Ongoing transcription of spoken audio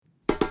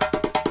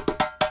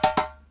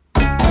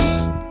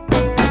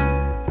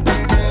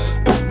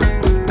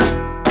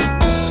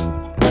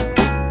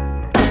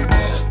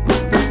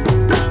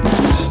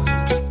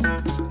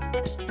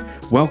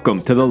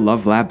Welcome to the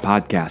Love Lab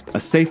Podcast, a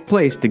safe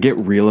place to get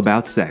real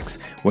about sex.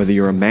 Whether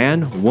you're a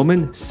man,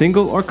 woman,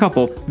 single, or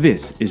couple,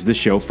 this is the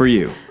show for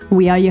you.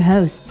 We are your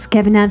hosts,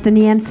 Kevin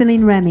Anthony and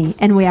Celine Remy,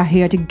 and we are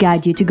here to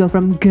guide you to go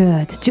from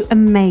good to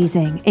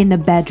amazing in the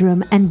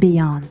bedroom and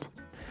beyond.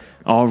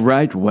 All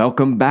right,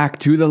 welcome back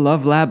to the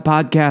Love Lab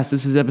Podcast.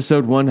 This is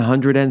episode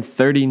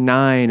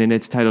 139, and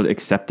it's titled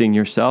Accepting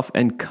Yourself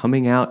and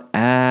Coming Out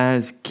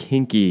as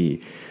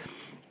Kinky.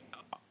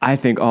 I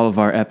think all of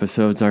our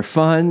episodes are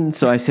fun,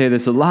 so I say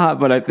this a lot,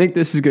 but I think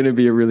this is going to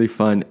be a really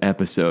fun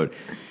episode.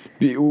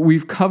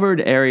 We've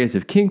covered areas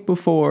of kink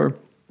before.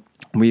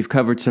 We've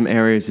covered some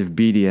areas of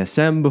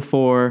BDSM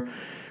before.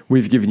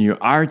 We've given you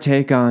our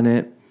take on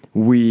it.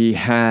 We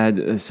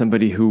had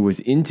somebody who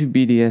was into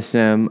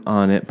BDSM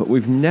on it, but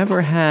we've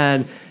never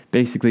had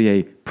basically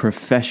a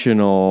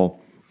professional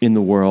in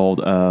the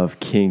world of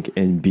kink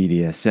and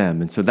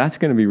BDSM. And so that's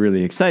going to be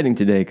really exciting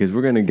today because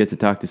we're going to get to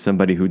talk to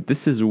somebody who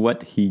this is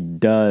what he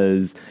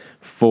does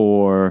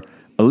for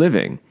a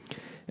living.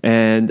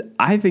 And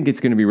I think it's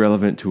going to be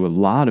relevant to a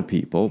lot of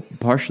people,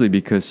 partially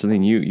because,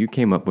 Celine, you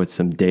came up with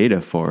some data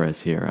for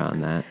us here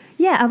on that.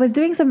 Yeah, I was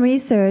doing some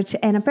research,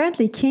 and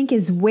apparently kink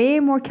is way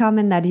more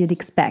common than you'd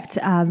expect.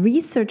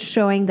 Research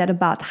showing that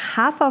about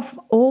half of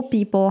all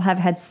people have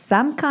had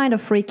some kind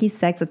of freaky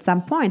sex at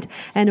some point,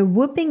 and a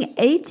whooping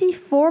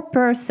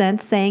 84%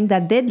 saying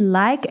that they'd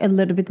like a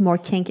little bit more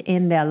kink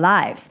in their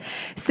lives.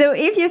 So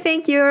if you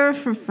think you're a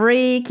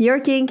freak,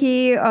 you're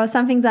kinky, or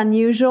something's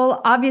unusual,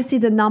 obviously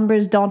the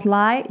numbers don't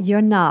lie.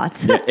 You're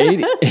not. Yeah,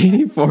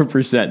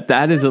 84%.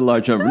 That is a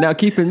large number. Now,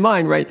 keep in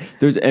mind, right,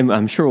 and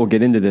I'm sure we'll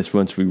get into this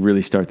once we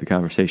really start the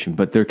conversation,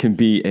 but there can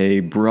be a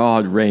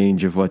broad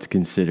range of what's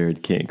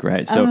considered kink,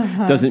 right? So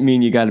it doesn't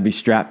mean you got to be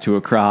strapped to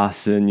a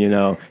cross and,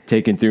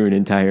 taken through an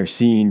entire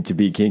scene to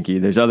be kinky.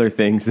 There's other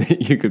things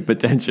that you could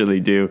potentially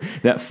do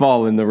that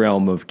fall in the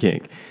realm of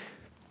kink.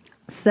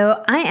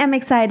 So I am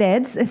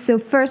excited. So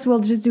first we'll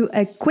just do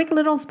a quick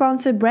little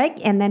sponsor break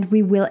and then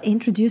we will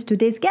introduce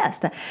today's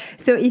guest.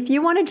 So if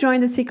you want to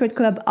join the secret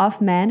club of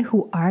men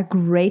who are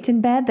great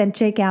in bed, then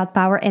check out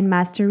Power and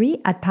Mastery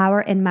at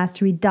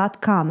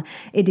powerandmastery.com.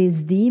 It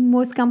is the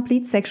most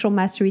complete sexual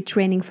mastery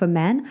training for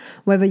men.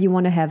 Whether you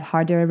want to have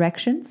harder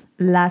erections,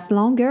 last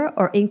longer,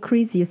 or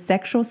increase your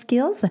sexual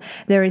skills,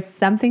 there is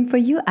something for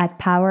you at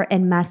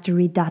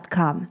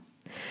powerandmastery.com.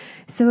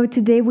 So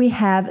today we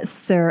have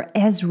Sir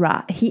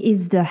Ezra. He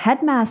is the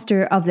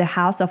headmaster of the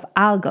House of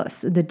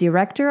Algos, the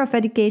director of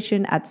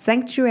education at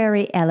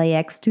Sanctuary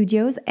LAX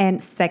Studios, and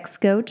sex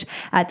coach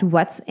at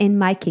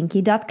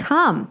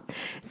what'sinmykinky.com.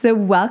 So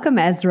welcome,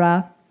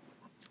 Ezra.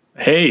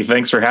 Hey,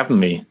 thanks for having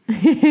me.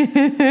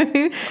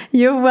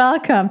 You're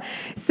welcome.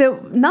 So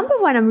number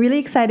one, I'm really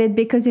excited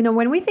because,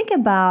 when we think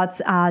about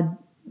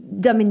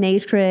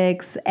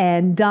dominatrix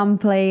and dumb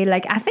play,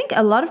 I think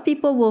a lot of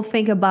people will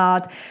think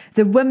about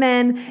the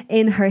woman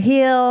in her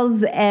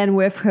heels and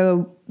with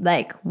her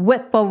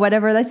whip or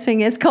whatever that thing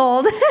is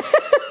called.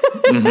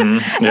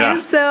 Mm-hmm. Yeah.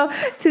 And so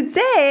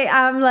today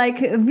I'm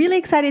really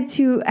excited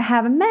to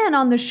have a man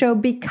on the show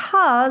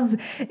because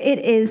it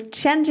is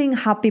changing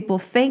how people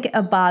think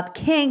about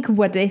kink,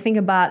 what they think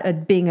about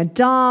it being a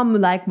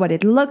dom, what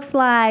it looks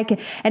like.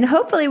 And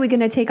hopefully we're going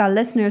to take our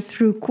listeners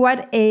through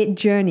quite a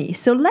journey.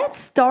 So let's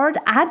start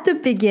at the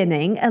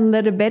beginning a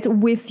little bit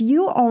with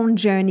your own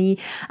journey.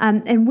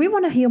 And we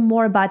want to hear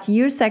more about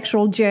your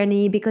sexual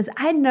journey because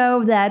I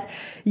know that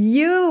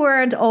you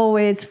weren't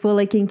always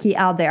fully kinky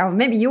out there. Or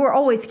maybe you were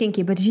always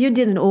kinky, but you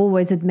didn't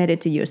always admit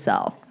it to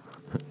yourself.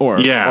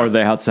 Or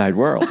the outside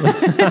world.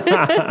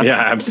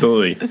 Yeah,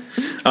 absolutely.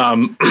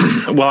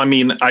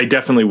 I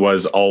definitely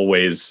was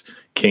always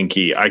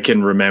kinky. I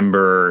can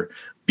remember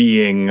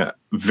being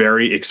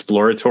very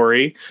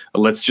exploratory.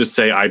 Let's just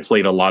say I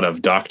played a lot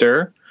of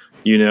doctor,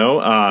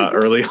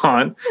 early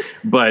on.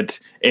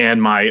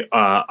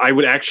 I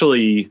would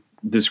actually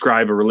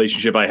describe a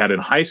relationship I had in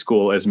high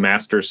school as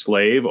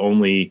master-slave,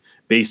 only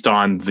based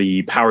on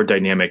the power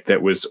dynamic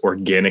that was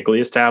organically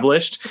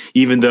established,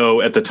 even though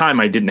at the time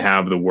I didn't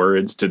have the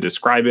words to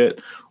describe it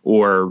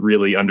or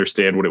really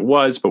understand what it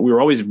was. But we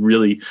were always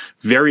really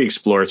very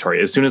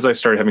exploratory. As soon as I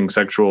started having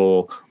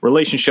sexual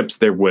relationships,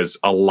 there was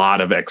a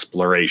lot of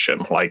exploration.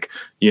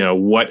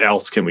 What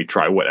else can we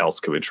try? What else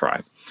can we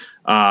try?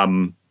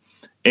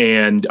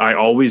 And I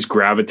always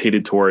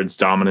gravitated towards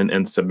dominant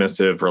and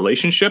submissive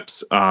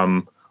relationships.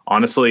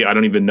 Honestly, I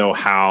don't even know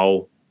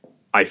how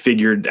I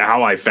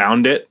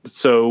found it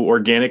so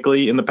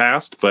organically in the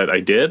past, but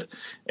I did.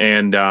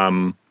 And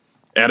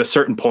at a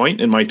certain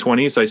point in my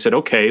 20s, I said,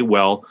 okay,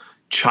 well,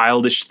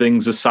 childish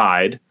things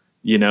aside,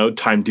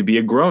 time to be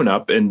a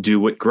grown-up and do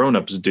what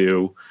grown-ups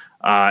do.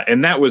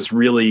 And that was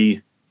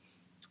really,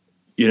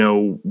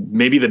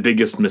 maybe the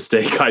biggest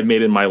mistake I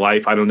made in my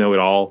life. I don't know it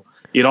all.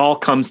 It all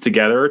comes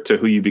together to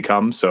who you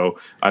become. So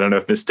I don't know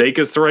if mistake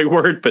is the right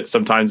word, but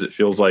sometimes it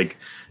feels like,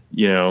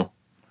 Go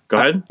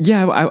ahead.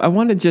 I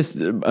want to just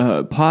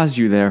pause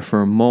you there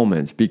for a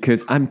moment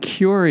because I'm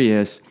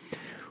curious,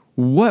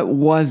 what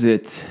was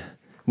it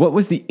What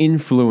was the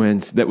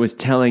influence that was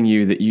telling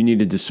you that you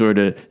needed to sort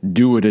of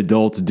do what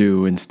adults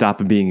do and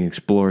stop being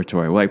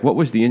exploratory? Like, what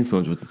was the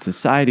influence? Was it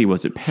society?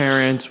 Was it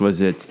parents? Was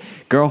it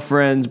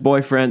girlfriends,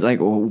 boyfriends? Like,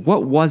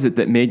 what was it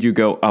that made you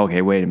go,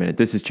 okay, wait a minute,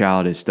 this is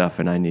childish stuff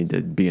and I need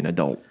to be an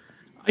adult?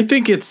 I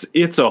think it's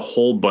a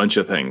whole bunch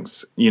of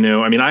things. I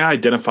mean, I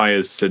identify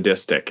as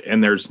sadistic,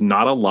 and there's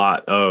not a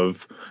lot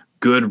of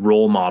good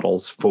role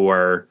models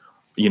for,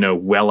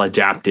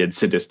 well-adapted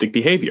sadistic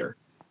behavior,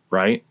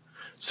 right?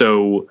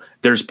 So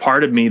there's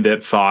part of me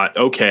that thought,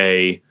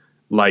 okay,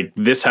 like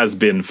this has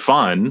been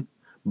fun,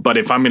 but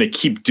if I'm going to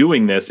keep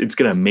doing this, it's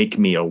going to make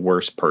me a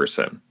worse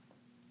person.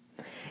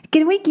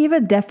 Can we give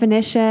a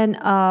definition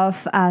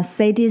of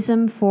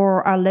sadism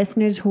for our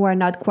listeners who are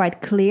not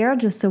quite clear,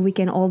 just so we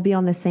can all be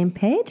on the same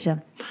page?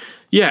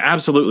 Yeah,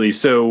 absolutely.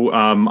 So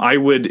I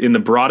would, in the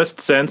broadest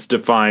sense,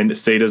 define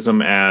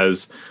sadism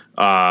as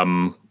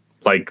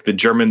like the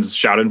Germans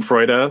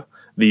Schadenfreude,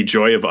 the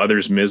joy of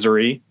others'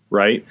 misery,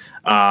 right?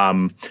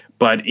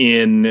 But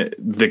in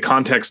the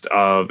context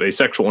of a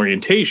sexual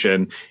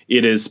orientation,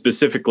 it is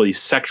specifically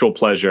sexual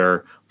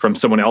pleasure from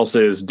someone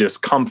else's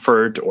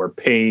discomfort or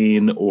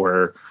pain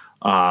or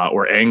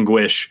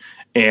anguish.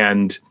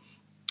 And,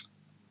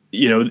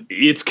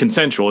 it's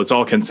consensual. It's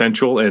all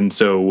consensual. And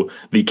so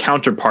the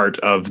counterpart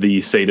of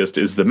the sadist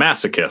is the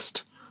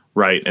masochist,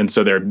 right? And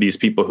so there are these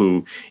people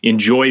who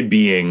enjoy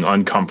being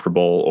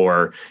uncomfortable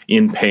or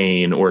in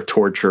pain or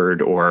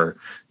tortured or,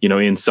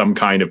 in some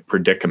kind of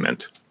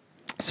predicament.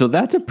 So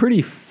that's a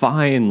pretty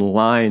fine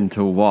line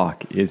to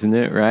walk, isn't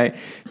it? Right?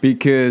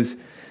 Because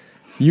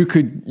you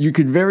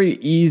could very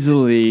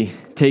easily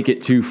take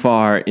it too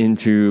far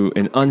into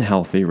an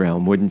unhealthy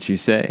realm, wouldn't you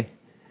say?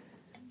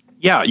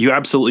 Yeah, you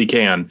absolutely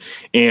can.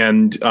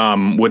 And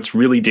what's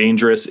really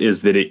dangerous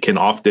is that it can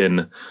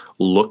often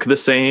look the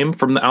same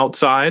from the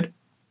outside.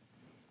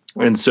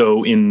 And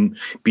so in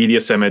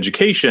BDSM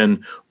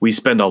education, we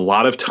spend a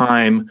lot of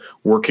time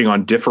working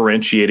on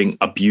differentiating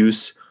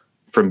abuse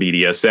from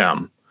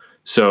BDSM.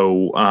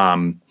 So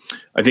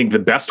I think the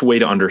best way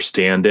to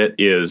understand it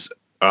is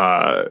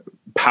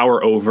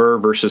power over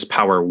versus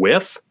power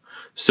with.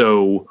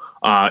 So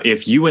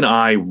if you and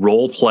I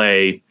role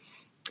play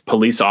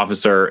police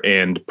officer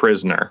and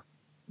prisoner,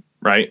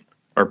 right?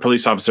 Or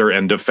police officer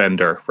and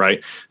defender,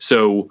 right?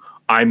 So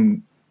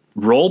I'm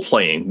role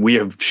playing. We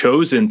have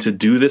chosen to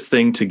do this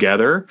thing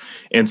together.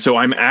 And so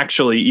I'm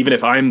actually, even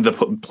if I'm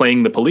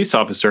playing the police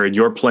officer and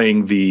you're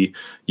playing the,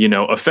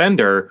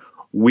 offender,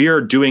 we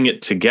are doing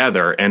it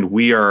together, and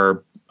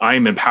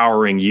I'm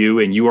empowering you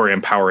and you are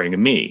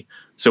empowering me.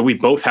 So we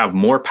both have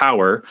more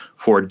power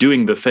for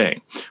doing the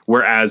thing.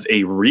 Whereas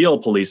a real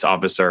police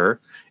officer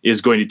is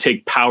going to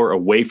take power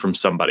away from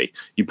somebody.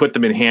 You put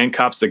them in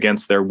handcuffs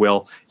against their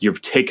will.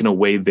 You've taken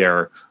away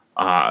their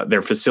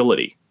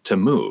facility to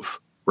move,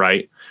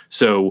 right?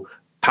 So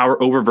power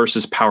over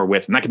versus power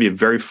with, and that can be a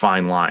very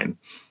fine line.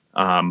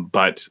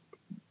 But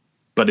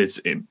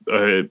it's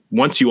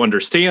once you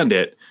understand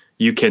it,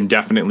 you can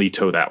definitely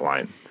toe that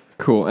line.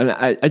 Cool. And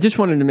I just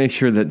wanted to make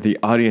sure that the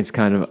audience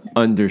kind of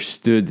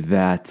understood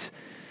that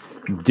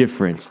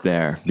difference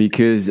there,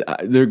 because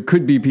there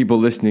could be people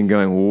listening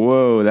going,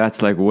 whoa,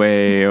 that's like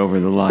way over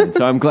the line.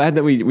 So I'm glad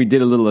that we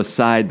did a little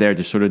aside there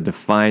to sort of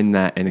define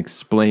that and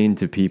explain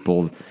to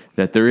people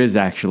that there is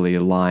actually a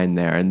line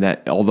there, and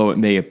that although it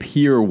may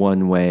appear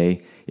one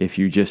way, if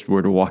you just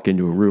were to walk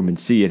into a room and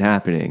see it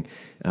happening,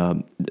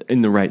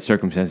 in the right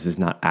circumstances,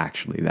 not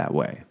actually that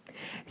way.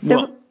 So...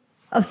 Well,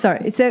 oh, sorry.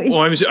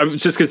 I was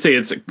just going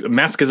to say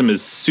masochism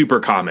is super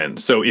common.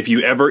 So if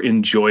you ever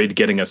enjoyed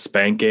getting a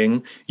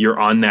spanking, you're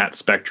on that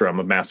spectrum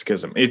of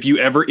masochism. If you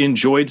ever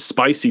enjoyed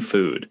spicy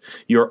food,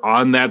 you're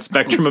on that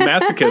spectrum of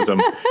masochism,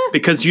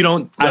 because you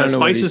don't. I don't know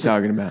what he's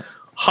talking about.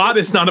 Hot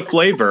is not a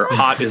flavor.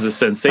 Hot is a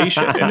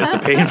sensation, and it's a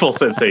painful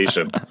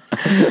sensation.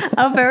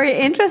 Oh, very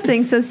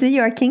interesting. So, see,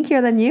 you are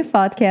kinkier than you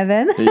thought,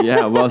 Kevin.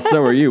 Yeah, well,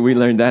 so are you. We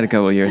learned that a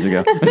couple of years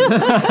ago.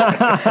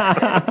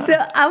 So,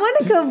 I want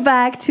to go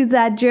back to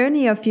that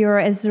journey of your,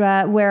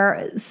 Ezra,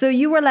 so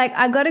you were like,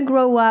 I got to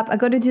grow up, I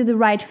got to do the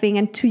right thing.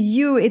 And to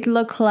you, it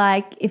looked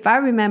like, if I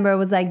remember, it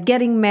was like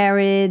getting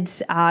married,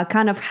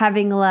 kind of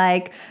having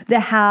like the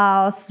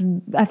house,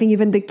 I think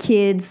even the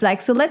kids. Like,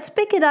 so let's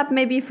pick it up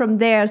maybe from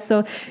there.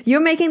 So,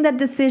 you're making that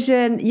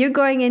decision, you're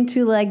going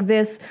into like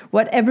this,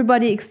 what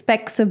everybody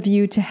expects of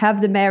you, to have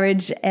the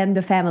marriage and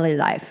the family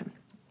life.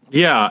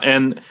 Yeah.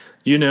 And,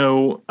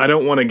 I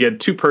don't want to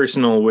get too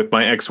personal with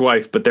my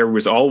ex-wife, but there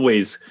was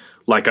always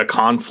like a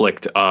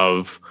conflict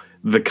of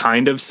the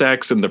kind of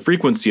sex and the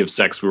frequency of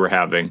sex we were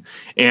having.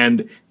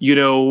 And,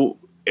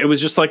 it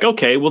was just like,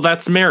 okay, well,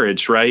 that's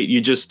marriage, right?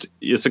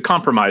 It's a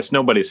compromise.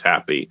 Nobody's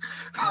happy.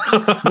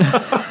 That's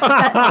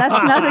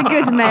not a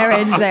good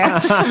marriage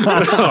there.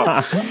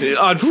 No.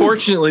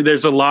 Unfortunately,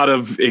 there's a lot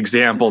of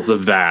examples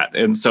of that.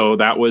 And so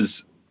that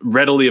was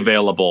readily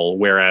available,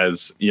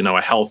 whereas,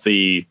 a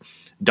healthy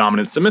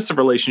dominant submissive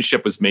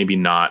relationship was maybe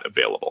not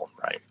available,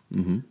 right?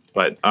 Mm-hmm.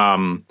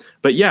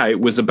 But yeah, it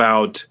was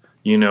about,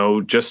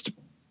 just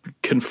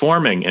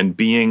conforming and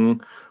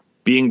being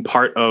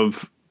part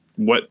of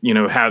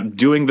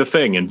doing the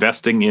thing,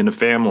 investing in a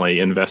family,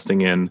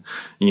 investing in,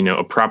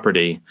 a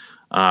property.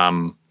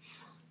 And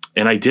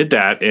I did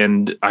that,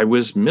 and I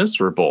was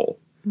miserable.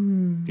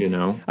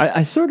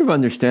 I sort of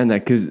understand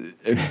that, because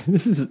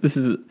this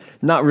is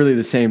not really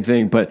the same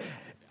thing, but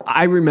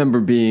I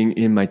remember being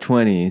in my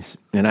 20s,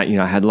 and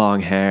I had long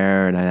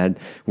hair, and I had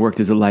worked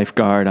as a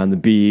lifeguard on the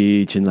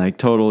beach, and like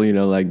total,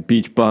 like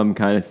beach bum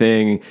kind of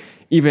thing,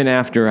 even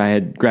after I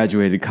had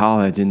graduated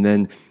college. And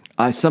then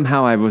I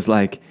was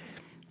like,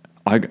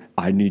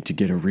 I need to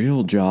get a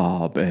real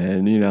job.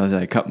 And,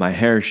 I cut my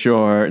hair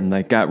short and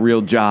like got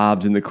real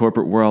jobs in the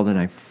corporate world, and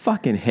I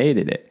fucking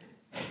hated it.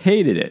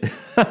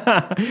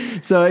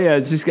 So yeah,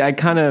 it's just, I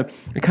kind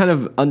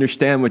of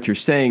understand what you're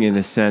saying, in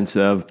a sense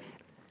of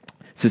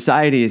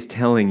society is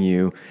telling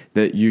you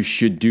that you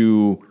should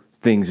do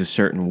things a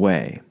certain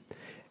way.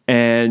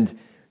 And,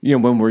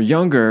 when we're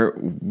younger,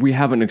 we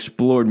haven't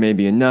explored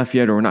maybe enough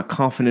yet, or we're not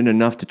confident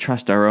enough to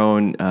trust our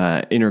own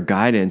inner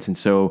guidance. And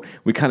so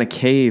we kind of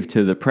cave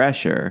to the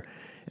pressure,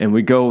 and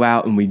we go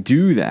out and we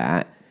do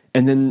that.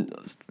 And then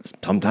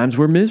sometimes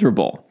we're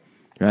miserable,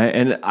 right?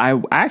 And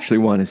I actually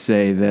want to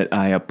say that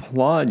I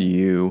applaud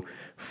you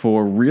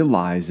for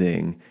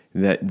realizing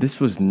that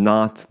this was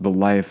not the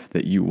life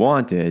that you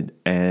wanted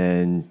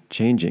and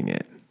changing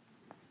it.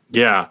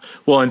 Yeah.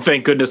 Well, and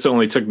thank goodness it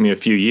only took me a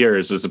few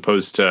years as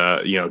opposed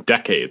to,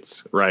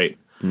 decades, right?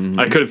 Mm-hmm.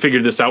 I could have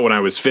figured this out when I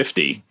was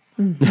 50.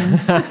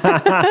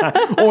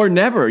 Mm-hmm. Or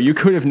never. You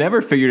could have never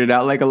figured it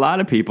out, like a lot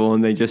of people,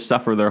 and they just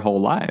suffer their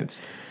whole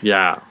lives.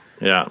 Yeah.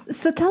 Yeah.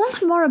 So tell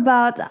us more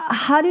about,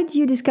 how did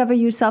you discover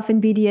yourself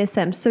in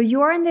BDSM? So you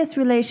are in this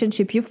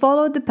relationship, you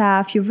followed the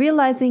path, you're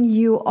realizing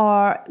you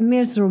are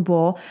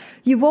miserable.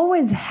 You've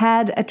always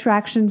had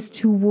attractions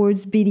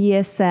towards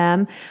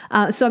BDSM.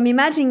 So I'm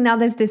imagining now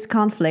there's this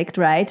conflict,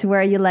 right?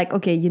 Where you're like,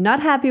 okay, you're not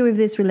happy with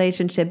this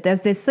relationship.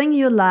 There's this thing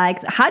you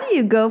liked. How do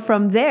you go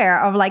from there?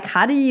 Of like,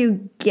 how do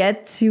you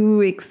get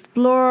to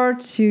explore,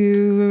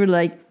 to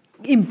like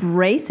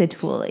embrace it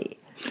fully?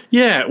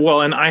 Yeah.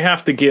 Well, and I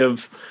have to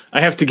give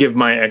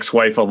my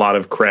ex-wife a lot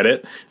of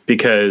credit,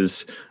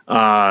 because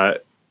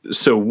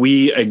so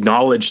we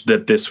acknowledged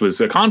that this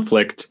was a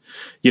conflict.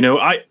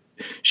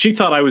 She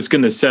thought I was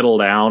going to settle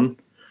down,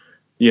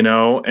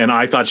 and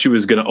I thought she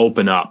was going to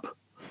open up.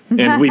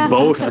 And we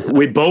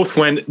both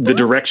went the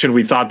direction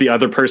we thought the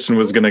other person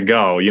was going to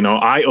go.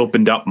 I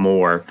opened up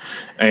more,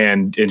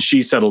 and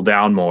she settled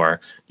down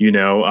more,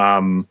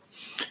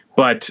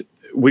 but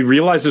we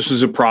realized this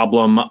was a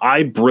problem.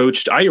 I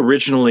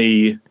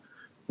originally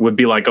would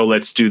be like, oh,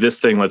 let's do this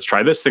thing. Let's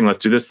try this thing.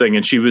 Let's do this thing.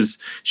 And she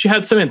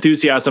had some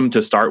enthusiasm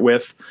to start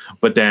with,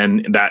 but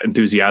then that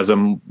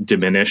enthusiasm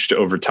diminished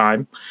over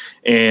time.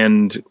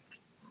 And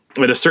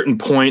at a certain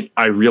point,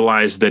 I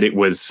realized that it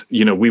was,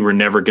 we were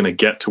never going to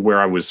get to where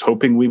I was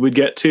hoping we would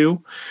get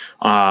to.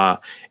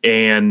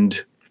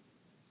 And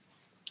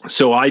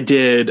so I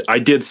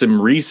did some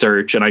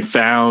research, and I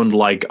found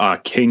like a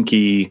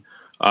kinky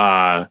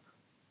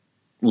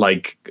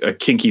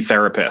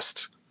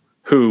therapist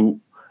who,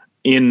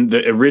 in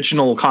the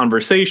original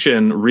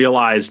conversation,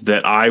 realized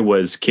that I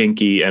was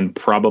kinky and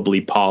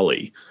probably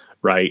poly,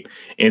 right?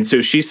 And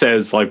so she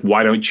says, like,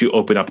 why don't you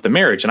open up the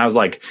marriage? And I was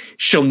like,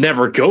 she'll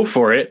never go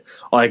for it.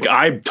 Like,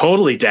 I'm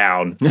totally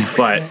down,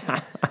 but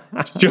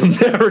she'll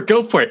never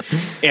go for it.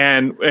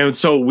 And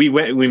so we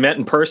met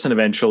in person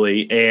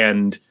eventually,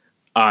 and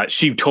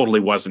she totally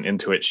wasn't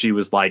into it. She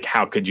was like,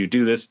 how could you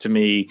do this to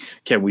me?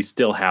 Can we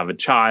still have a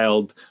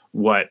child?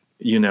 What,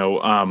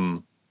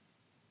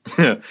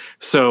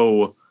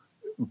 so,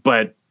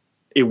 but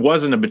it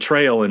wasn't a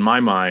betrayal in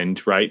my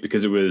mind, right?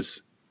 Because it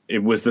was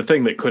the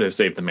thing that could have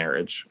saved the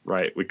marriage,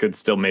 right? We could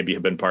still maybe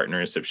have been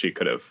partners if she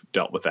could have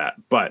dealt with that,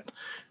 but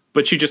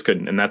she just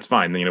couldn't, and that's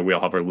fine. We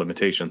all have our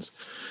limitations.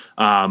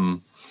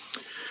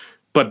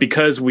 But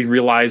because we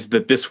realized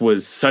that this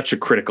was such a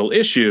critical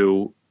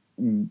issue,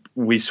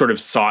 we sort of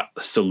sought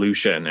a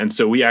solution. And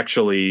so we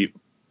actually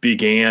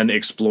began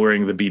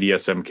exploring the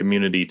BDSM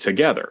community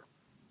together.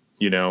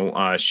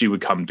 She would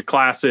come to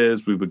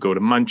classes, we would go to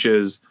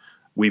munches,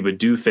 we would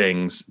do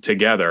things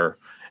together.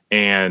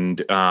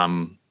 And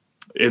then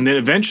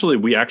eventually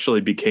we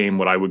actually became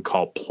what I would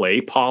call play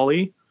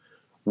poly,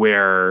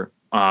 where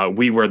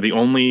we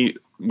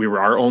were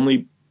our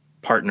only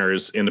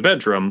partners in the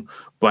bedroom,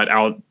 but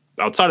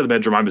outside of the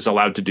bedroom, I was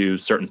allowed to do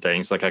certain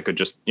things. Like I could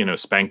just,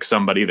 spank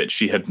somebody that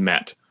she had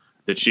met,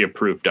 that she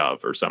approved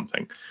of or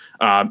something.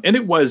 And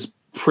it was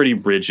pretty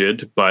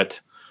rigid,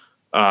 but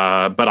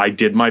I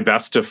did my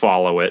best to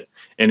follow it.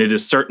 And at a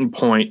certain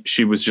point,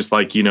 she was just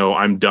like,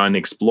 I'm done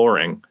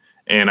exploring.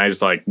 And I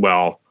was like,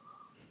 well,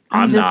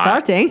 I'm just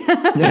not. Starting.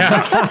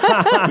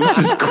 Yeah, this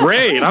is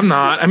great. I'm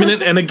not. I mean,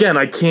 and again,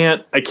 I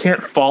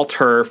can't fault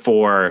her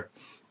for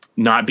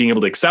not being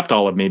able to accept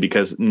all of me,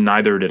 because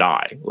neither did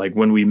I. Like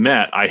when we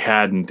met, I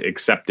hadn't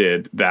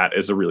accepted that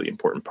as a really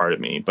important part of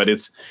me. But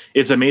it's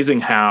amazing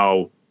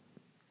how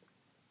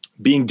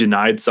being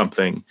denied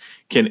something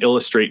can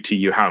illustrate to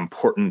you how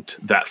important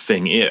that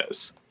thing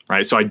is,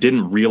 right? So I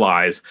didn't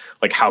realize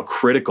like how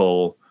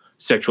critical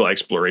sexual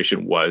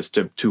exploration was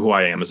to who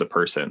I am as a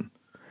person,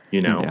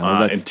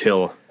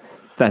 until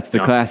that's the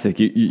classic.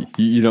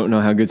 You don't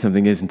know how good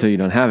something is until you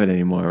don't have it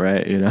anymore,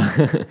 right?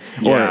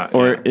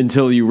 Or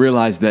until you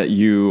realize that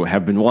you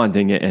have been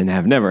wanting it and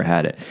have never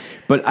had it.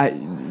 But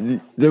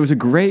there was a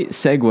great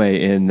segue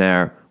in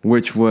there,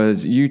 which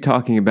was you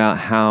talking about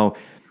how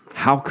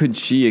could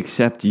she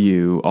accept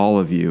you, all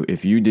of you,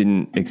 if you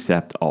didn't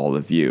accept all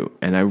of you?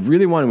 And I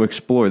really want to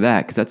explore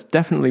that, because that's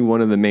definitely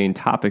one of the main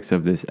topics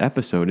of this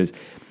episode is,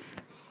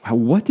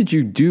 what did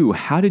you do?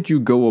 How did you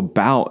go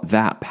about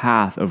that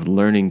path of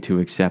learning to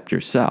accept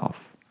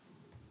yourself?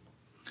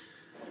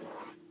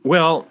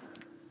 Well,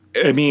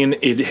 I mean,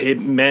 it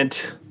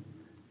meant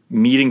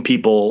meeting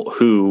people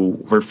who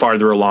were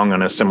farther along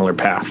on a similar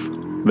path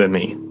than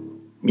me.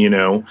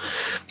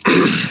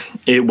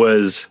 It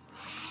was,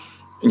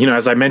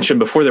 as I mentioned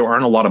before, there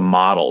aren't a lot of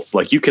models.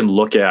 Like, you can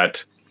look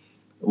at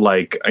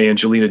like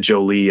Angelina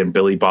Jolie and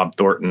Billy Bob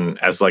Thornton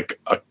as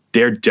like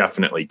they're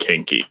definitely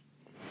kinky.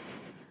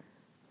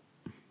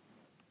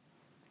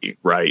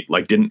 Right?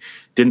 Like, didn't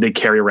they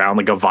carry around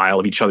like a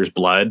vial of each other's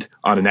blood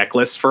on a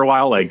necklace for a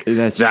while? Like,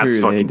 that's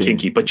fucking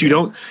kinky. But you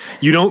don't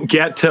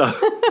get to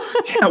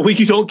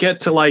you don't get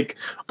to like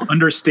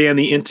understand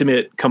the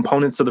intimate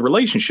components of the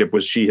relationship.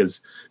 Was she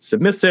his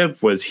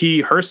submissive? Was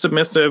he her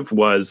submissive?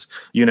 Was,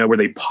 were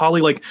they poly?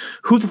 Like,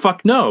 who the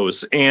fuck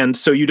knows? And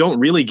so you don't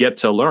really get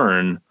to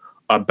learn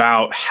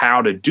about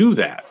how to do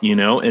that,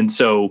 And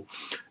so,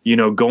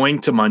 going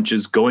to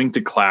munches, going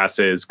to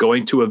classes,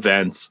 going to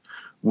events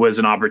was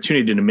an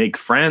opportunity to make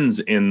friends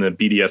in the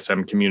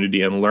BDSM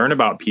community and learn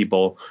about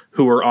people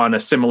who were on a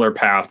similar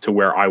path to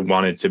where I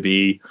wanted to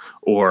be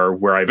or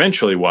where I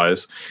eventually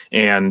was.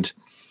 And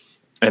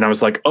I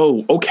was like,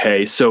 oh,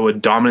 okay, so a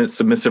dominant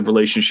submissive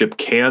relationship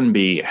can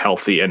be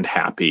healthy and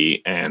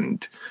happy,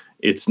 and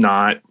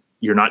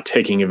you're not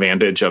taking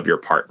advantage of your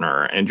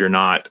partner, and you're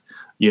not,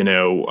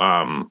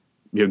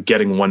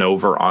 getting one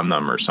over on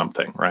them or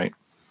something, right?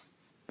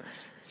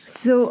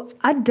 So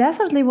I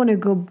definitely want to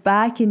go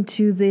back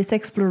into this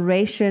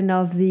exploration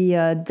of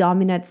the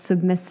dominant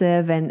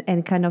submissive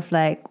and kind of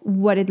like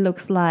what it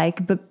looks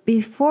like. But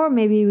before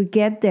maybe we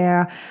get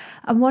there,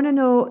 I want to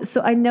know,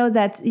 so I know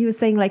that you were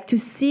saying like to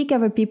seek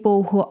other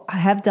people who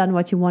have done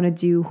what you want to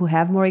do, who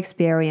have more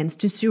experience,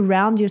 to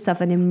surround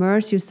yourself and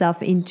immerse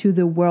yourself into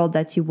the world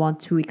that you want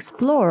to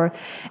explore.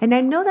 And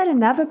I know that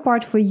another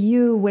part for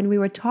you, when we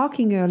were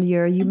talking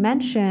earlier, you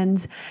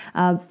mentioned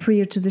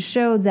prior to the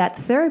show that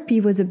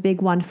therapy was a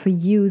big one for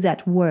you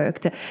that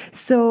worked.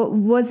 So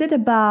was it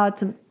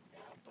about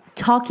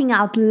talking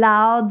out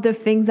loud the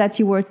things that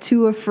you were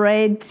too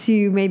afraid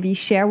to maybe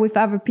share with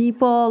other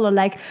people, or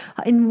like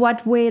in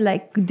what way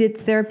like did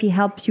therapy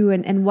help you,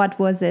 and what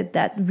was it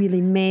that really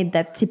made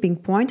that tipping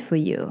point for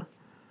you?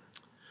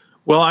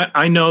 Well,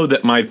 I know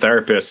that my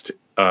therapist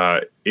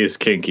is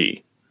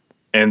kinky,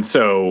 and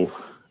so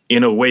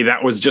in a way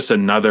that was just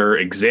another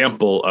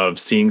example of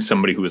seeing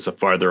somebody who was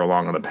farther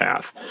along on the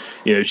path.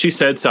 She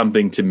said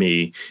something to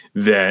me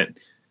that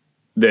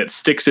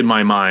sticks in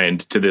my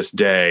mind to this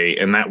day.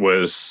 And that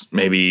was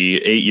maybe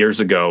 8 years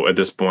ago at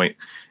this point.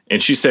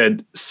 And she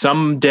said,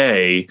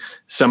 someday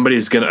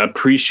somebody's going to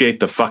appreciate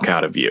the fuck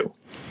out of you.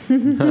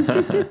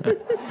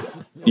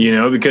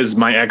 Because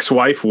my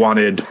ex-wife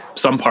wanted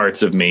some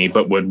parts of me,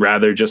 but would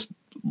rather just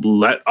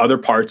let other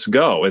parts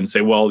go and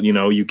say, well,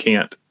 you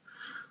can't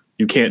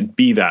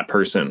be that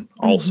person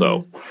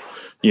also,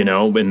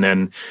 and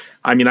then,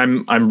 I mean,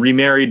 I'm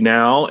remarried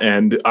now,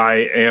 and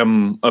I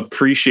am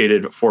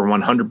appreciated for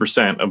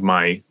 100% of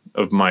my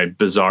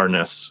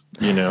bizarreness,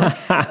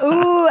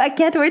 Ooh, I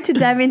can't wait to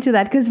dive into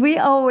that, because we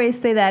always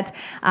say that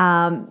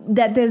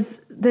that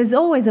there's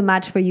always a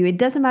match for you. It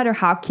doesn't matter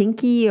how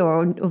kinky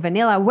or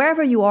vanilla,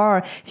 wherever you are.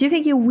 If you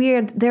think you're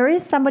weird, there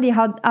is somebody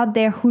out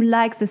there who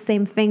likes the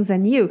same things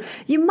than you.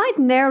 You might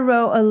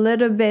narrow a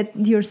little bit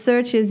your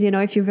searches,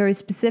 if you're very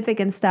specific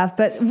and stuff.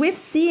 But we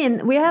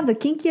have the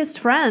kinkiest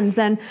friends,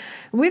 and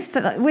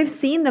we've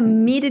seen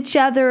them meet each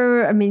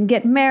other. I mean,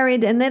 get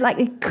married, and they're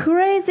like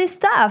crazy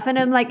stuff. And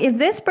I'm like, if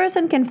this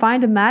person can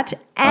find a match,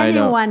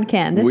 anyone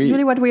can. This is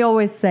really what we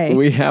always say.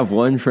 We have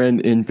one friend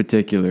in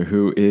particular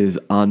who is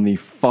on the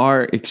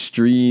far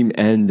extreme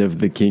end of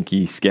the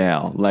kinky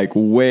scale, like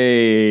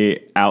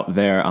way out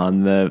there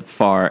on the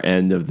far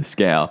end of the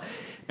scale.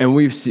 And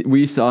we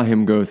saw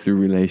him go through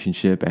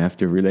relationship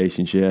after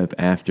relationship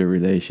after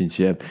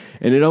relationship,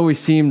 and it always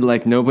seemed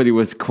like nobody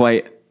was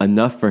quite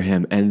enough for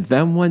him. And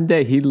then one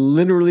day he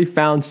literally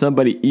found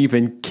somebody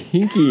even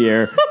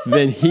kinkier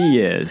than he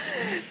is.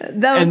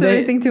 That was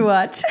amazing to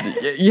watch.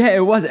 Yeah,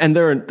 it was. And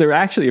they're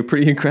actually a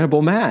pretty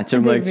incredible match.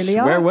 I'm like, really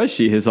where was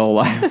she his whole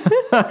life?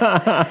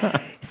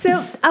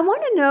 So I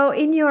want to know,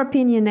 in your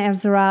opinion,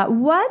 Ezra,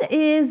 what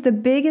is the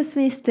biggest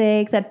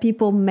mistake that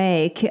people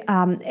make?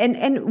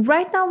 And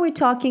right now we're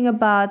talking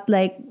about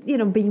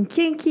being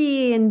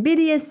kinky and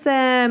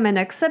BDSM and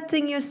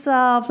accepting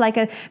yourself,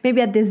 maybe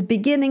at this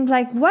beginning.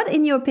 Like, what,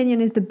 in your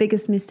opinion, is the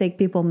biggest mistake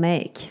people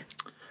make?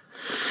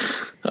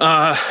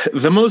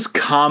 The most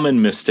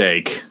common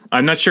mistake,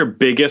 I'm not sure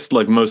biggest,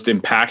 like most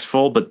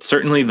impactful, but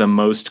certainly the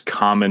most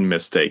common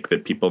mistake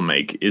that people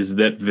make is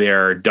that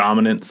their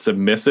dominant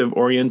submissive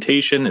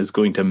orientation is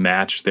going to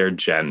match their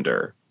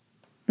gender.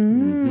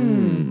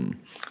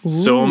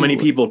 So many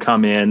people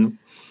come in.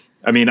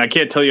 I mean, I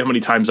can't tell you how many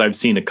times I've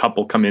seen a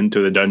couple come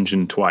into the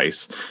dungeon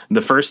twice.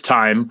 The first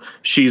time,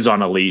 she's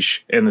on a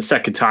leash, and the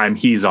second time,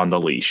 he's on the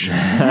leash.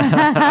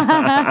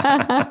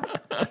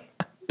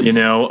 And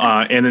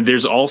then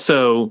there's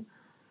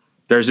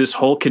this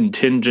whole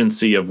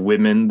contingency of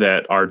women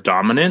that are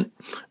dominant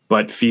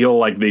but feel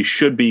like they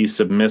should be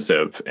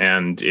submissive,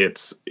 and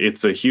it's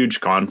a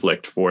huge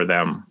conflict for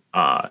them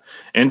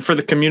and for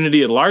the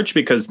community at large,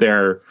 because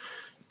they're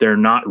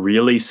not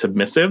really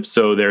submissive,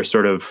 so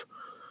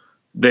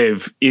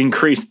they've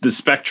increased the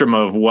spectrum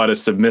of what a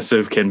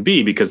submissive can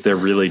be because they're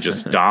really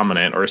just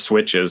dominant or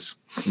switches.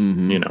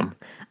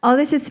 Oh,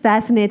 this is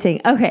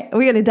fascinating. Okay,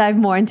 we're going to dive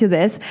more into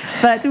this,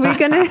 but we're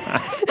going to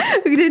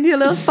do a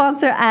little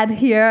sponsor ad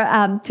here.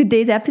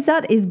 Today's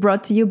episode is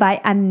brought to you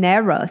by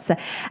Aneros.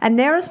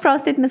 Aneros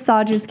prostate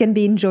massagers can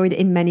be enjoyed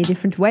in many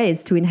different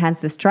ways to enhance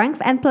the strength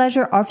and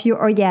pleasure of your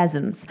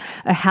orgasms.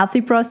 A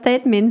healthy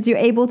prostate means you're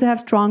able to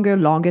have stronger,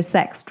 longer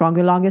sex.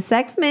 Stronger, longer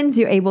sex means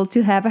you're able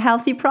to have a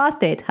healthy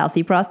prostate.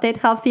 Healthy prostate,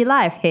 healthy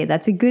life. Hey,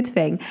 that's a good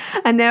thing.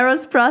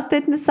 Aneros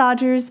prostate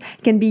massagers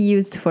can be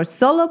used for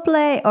solo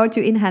play or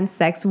to enhance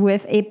sex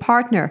with a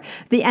partner.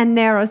 The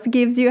Aneros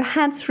gives you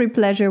hands-free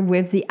pleasure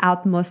with the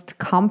utmost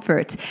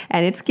comfort.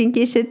 And it's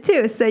kinky shit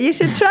too, so you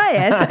should try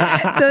it.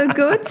 So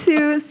go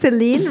to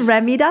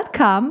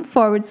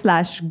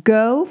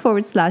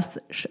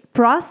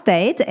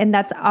CelineRemy.com/go/prostate, and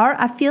that's our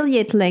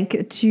affiliate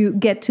link to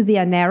get to the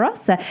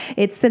Aneros.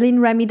 It's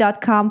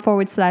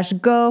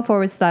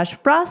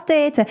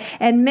CelineRemy.com/go/prostate,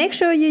 and make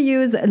sure you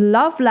use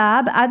Love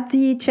Lab at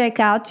the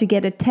checkout to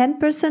get a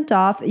 10%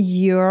 off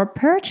your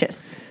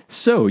purchase.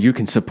 So you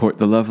can support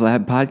the Love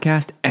Lab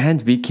podcast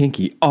and be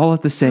kinky all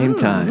at the same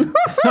time.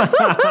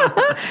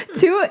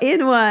 2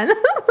 in 1.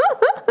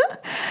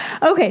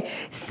 Okay,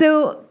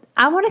 so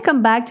I want to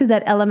come back to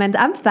that element.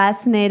 I'm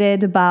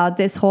fascinated about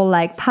this whole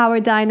like power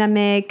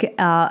dynamic.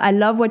 I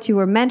love what you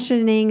were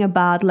mentioning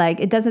about like,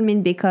 it doesn't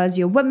mean because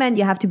you're a woman,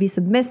 you have to be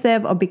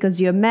submissive, or because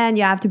you're a man,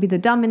 you have to be the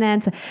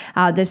dominant.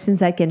 There's things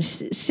that can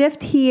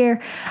shift here.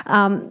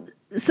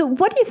 So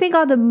what do you think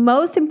are the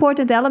most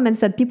important elements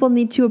that people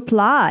need to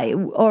apply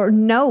or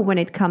know when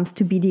it comes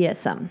to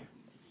BDSM?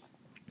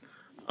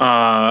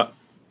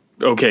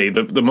 Okay,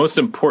 the most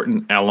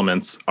important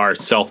elements are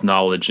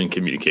self-knowledge and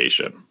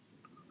communication,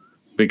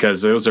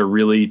 because those are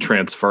really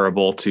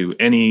transferable to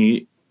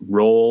any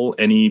role,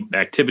 any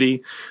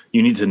activity.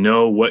 You need to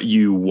know what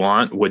you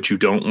want, what you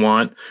don't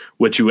want,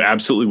 what you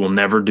absolutely will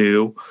never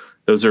do.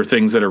 Those are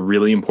things that are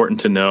really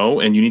important to know,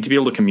 and you need to be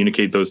able to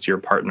communicate those to your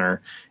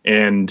partner.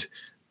 And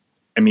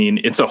I mean,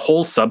 it's a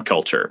whole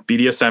subculture.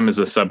 BDSM is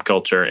a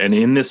subculture. And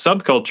in this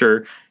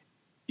subculture,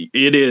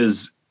 it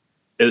is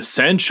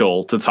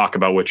essential to talk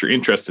about what you're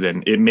interested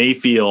in. It may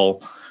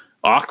feel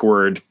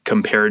awkward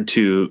compared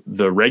to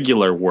the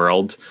regular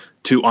world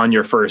to, on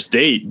your first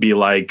date, be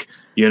like,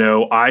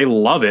 I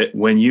love it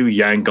when you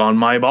yank on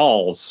my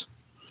balls.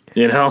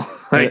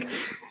 Like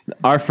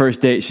our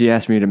first date, she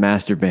asked me to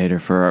masturbate her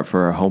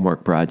for a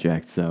homework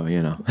project. So,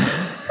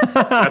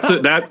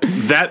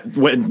 that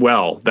went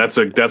well. That's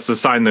a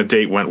sign the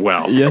date went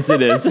well. Yes,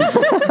 it is.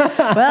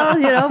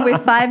 Well, we're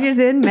 5 years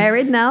in,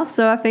 married now,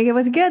 so I think it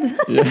was good.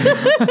 Yeah.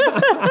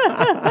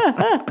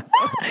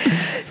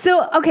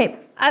 So, okay.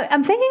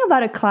 I'm thinking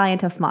about a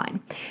client of mine.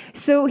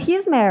 So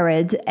he's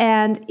married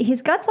and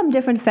he's got some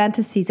different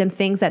fantasies and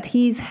things that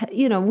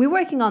we're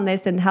working on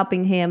this and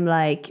helping him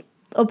like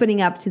opening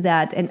up to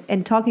that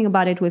and talking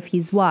about it with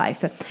his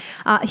wife.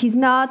 He's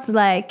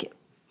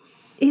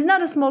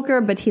not a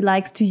smoker, but he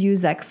likes to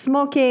use like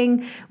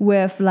smoking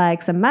with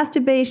like some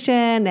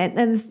masturbation.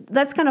 And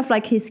that's kind of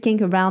like his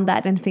kink around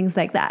that and things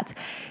like that.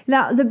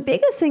 Now, the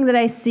biggest thing that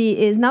I see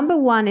is number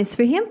one is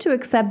for him to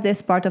accept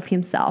this part of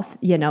himself,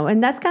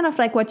 and that's kind of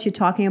like what you're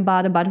talking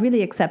about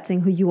really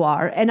accepting who you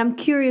are. And I'm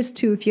curious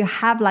too, if you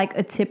have like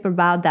a tip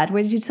about that,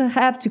 where you just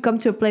have to come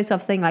to a place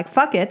of saying like,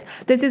 fuck it,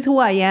 this is who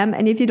I am.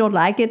 And if you don't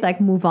like it,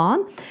 like move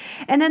on.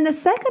 And then the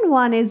second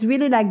one is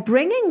really like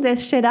bringing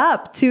this shit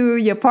up to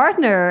your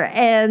partner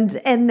and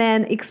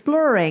then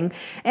exploring.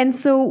 And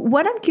so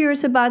what I'm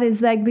curious about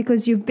is like,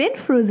 because you've been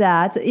through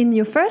that in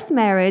your first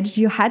marriage,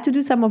 you had to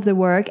do some of the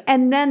work.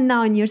 And then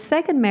now in your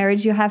second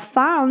marriage, you have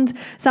found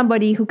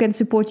somebody who can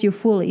support you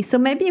fully. So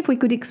maybe if we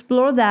could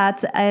explore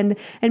that and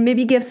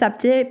maybe give some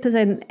tips,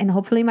 and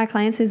hopefully my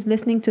client is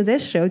listening to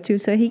this show too,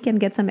 so he can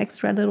get some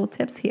extra little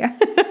tips here.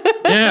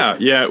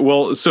 Yeah.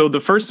 Well, so the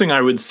first thing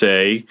I would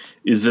say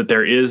is that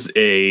there's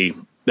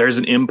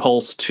an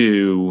impulse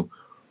to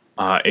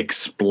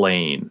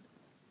explain.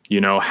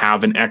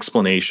 Have an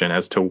explanation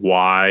as to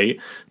why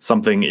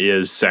something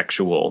is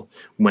sexual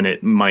when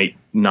it might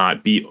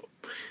not be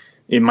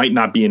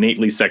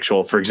innately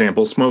sexual. For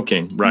example,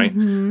 smoking, right?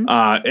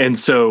 Mm-hmm. And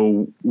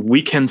so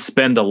we can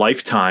spend a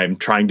lifetime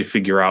trying to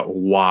figure out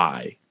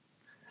why.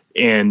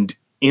 And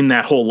in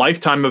that whole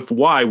lifetime of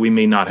why, we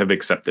may not have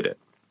accepted it.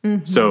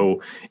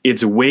 So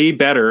it's way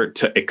better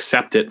to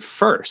accept it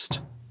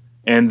first.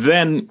 And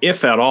then,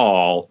 if at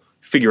all,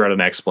 figure out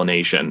an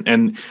explanation.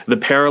 And the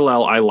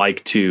parallel I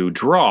like to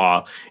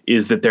draw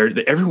is that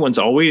everyone's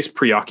always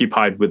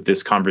preoccupied with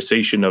this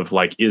conversation of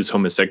like, is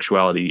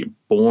homosexuality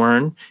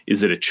born?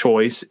 Is it a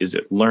choice? Is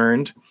it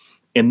learned?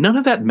 And none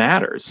of that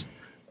matters.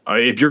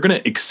 If you're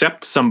going to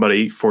accept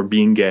somebody for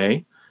being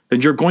gay,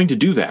 then you're going to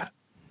do that,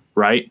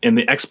 right? And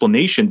the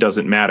explanation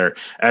doesn't matter,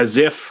 as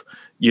if,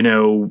 you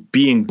know,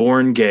 being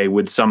born gay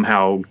would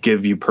somehow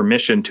give you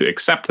permission to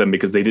accept them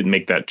because they didn't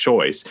make that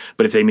choice.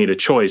 But if they made a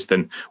choice,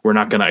 then we're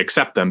not going to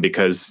accept them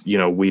because, you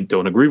know, we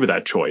don't agree with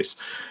that choice.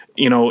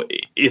 You know,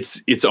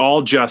 it's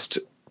all just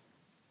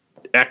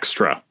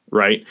extra,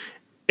 right?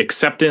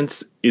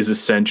 Acceptance is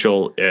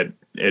essential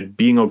at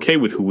being okay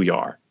with who we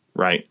are,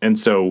 right? And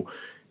so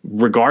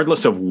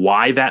regardless of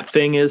why that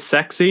thing is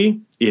sexy,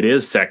 it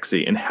is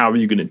sexy. And how are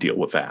you going to deal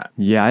with that?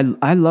 Yeah,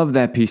 I love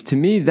that piece. To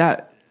me,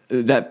 that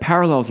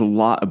parallels a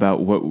lot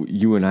about what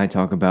you and I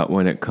talk about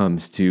when it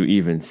comes to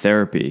even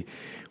therapy,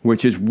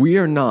 which is we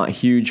are not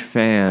huge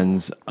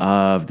fans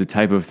of the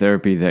type of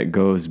therapy that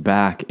goes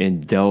back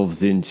and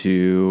delves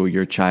into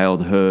your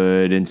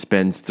childhood and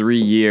spends 3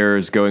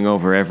 years going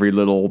over every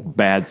little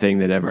bad thing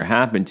that ever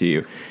happened to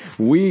you.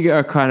 We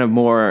are kind of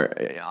more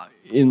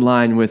in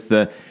line with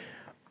the,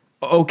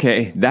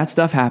 okay, that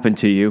stuff happened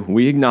to you.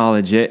 We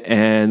acknowledge it,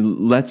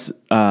 and let's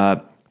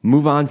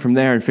move on from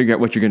there and figure out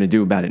what you're going to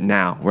do about it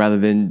now, rather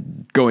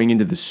than going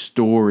into the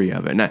story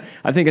of it. And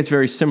I think it's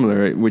very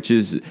similar, which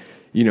is,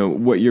 you know,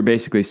 what you're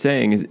basically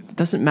saying is it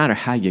doesn't matter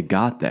how you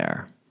got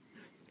there,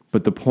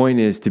 but the point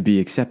is to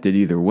be accepted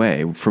either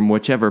way from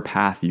whichever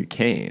path you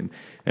came.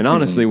 And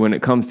honestly, when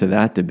it comes to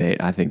that debate,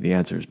 I think the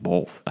answer is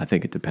both. I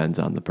think it depends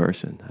on the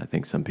person. I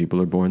think some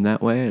people are born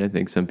that way, and I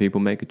think some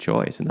people make a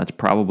choice. And that's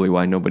probably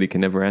why nobody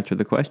can ever answer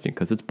the question,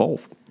 because it's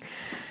both.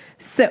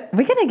 So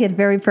we're going to get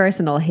very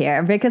personal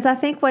here, because I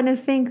think when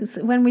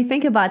we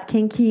think about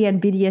kinky and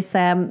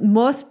BDSM,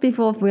 most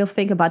people will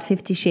think about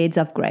 50 Shades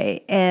of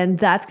Grey, and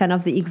that's kind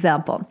of the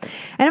example.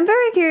 And I'm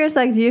very curious,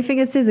 like, do you think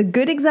this is a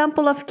good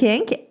example of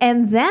kink?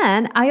 And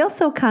then I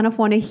also kind of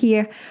want to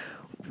hear,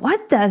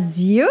 what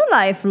does your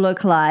life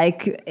look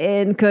like?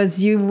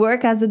 Because you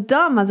work as a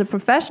dom, as a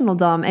professional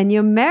dom, and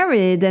you're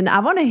married. And I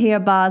want to hear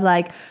about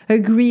like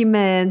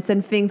agreements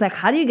and things like,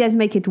 how do you guys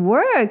make it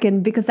work?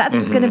 And because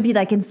that's going to be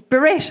like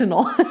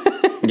inspirational.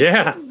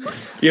 Yeah.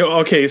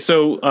 Okay.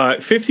 So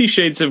 50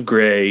 Shades of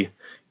Grey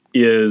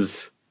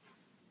is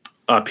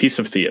a piece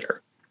of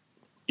theater,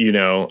 you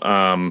know,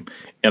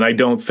 and I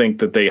don't think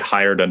that they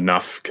hired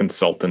enough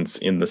consultants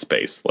in the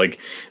space. Like,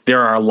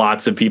 there are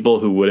lots of people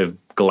who would have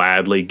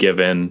gladly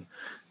given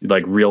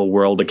like real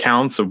world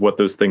accounts of what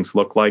those things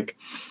look like.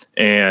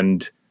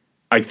 And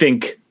I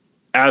think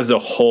as a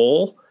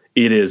whole,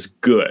 it is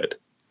good,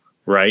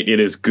 right? It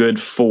is good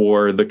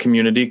for the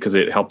community because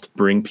it helped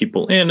bring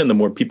people in, and the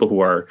more people who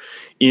are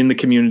in the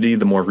community,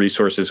 the more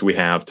resources we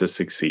have to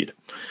succeed.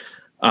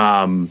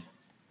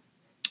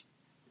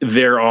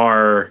 There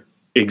are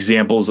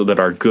examples that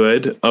are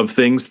good of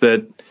things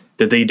that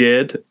they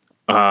did,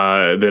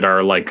 that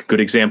are like good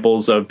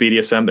examples of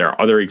BDSM. There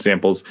are other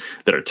examples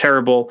that are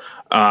terrible.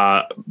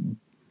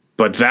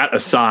 But that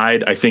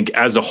aside, I think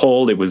as a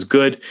whole, it was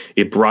good.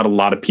 It brought a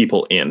lot of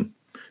people in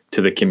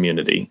to the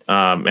community.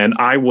 And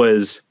I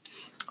was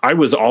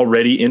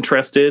already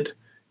interested,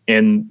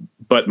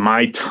 but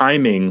my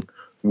timing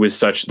was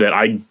such that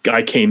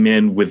I came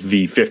in with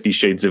the 50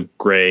 Shades of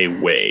Grey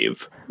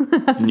wave,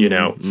 you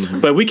know.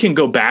 But we can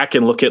go back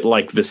and look at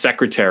like The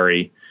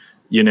Secretary,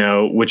 you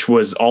know, which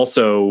was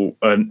also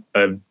a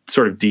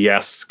sort of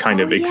DS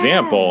kind of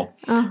example.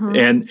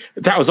 And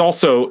that was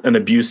also an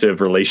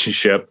abusive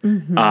relationship,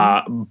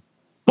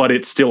 but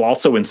it still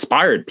also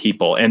inspired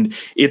people. And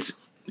it's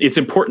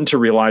important to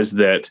realize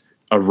that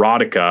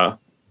erotica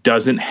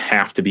doesn't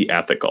have to be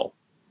ethical,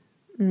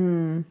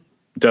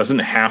 doesn't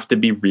have to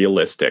be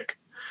realistic.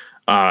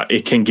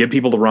 It can give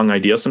people the wrong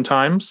idea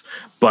sometimes,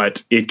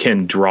 but it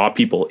can draw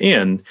people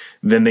in.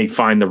 Then they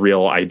find the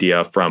real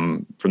idea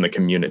from the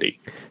community.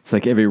 It's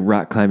like every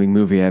rock climbing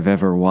movie I've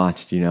ever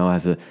watched, you know,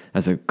 as a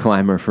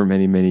climber for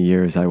many, many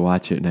years, I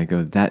watch it and I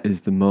go, that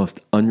is the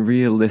most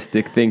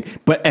unrealistic thing.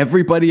 But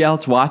everybody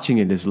else watching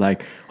it is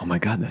like, oh my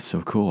God, that's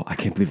so cool. I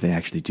can't believe they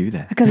actually do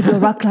that. I gotta go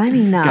rock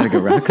climbing now.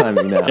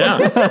 Yeah.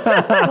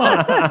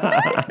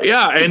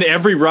 Yeah. And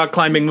every rock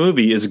climbing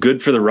movie is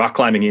good for the rock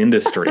climbing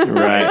industry,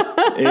 right?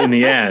 In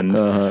the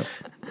end.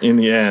 In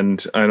the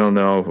end, I don't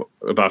know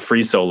about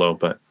Free Solo,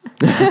 but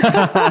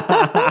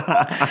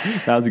that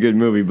was a good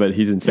movie, but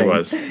he's insane. It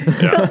was.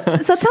 Yeah.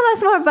 So tell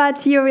us more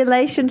about your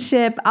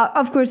relationship.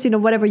 Of course, you know,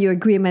 whatever your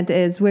agreement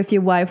is with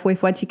your wife,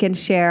 with what you can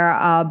share.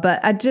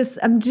 But I'm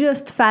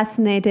just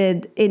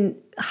fascinated in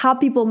how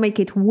people make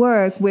it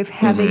work with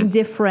having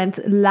different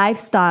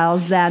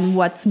lifestyles than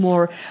what's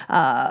more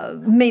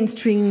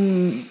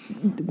mainstream,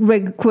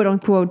 quote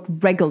unquote,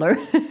 regular.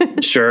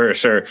 Sure.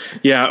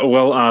 Yeah.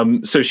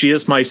 Well, so she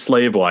is my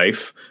slave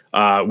wife.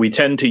 We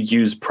tend to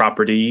use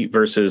property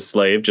versus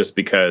slave just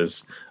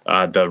because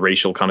the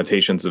racial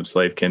connotations of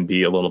slave can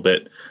be a little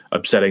bit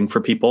upsetting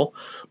for people.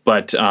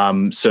 But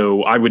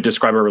so I would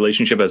describe our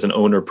relationship as an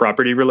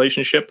owner-property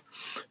relationship.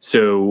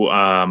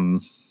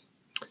 So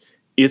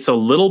it's a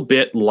little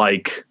bit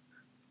like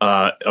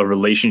a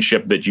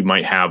relationship that you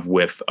might have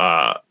with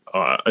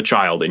a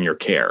child in your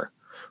care,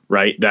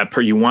 right?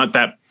 You want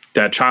that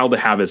child to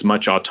have as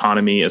much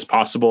autonomy as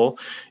possible.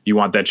 You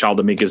want that child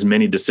to make as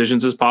many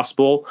decisions as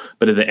possible.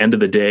 But at the end of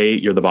the day,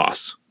 you're the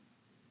boss,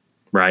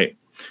 right?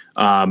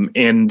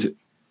 And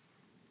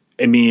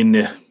I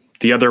mean,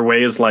 the other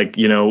way is like,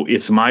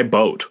 it's my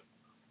boat.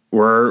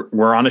 We're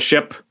on a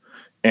ship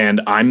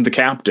and I'm the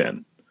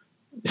captain.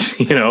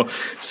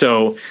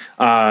 So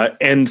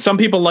and some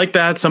people like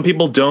that, some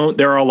people don't.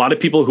 There are a lot of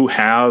people who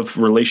have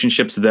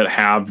relationships that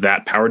have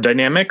that power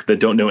dynamic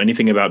that don't know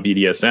anything about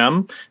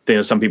BDSM.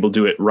 Some people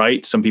do it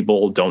right, some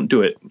people don't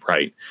do it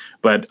right,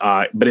 but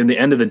in the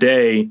end of the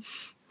day,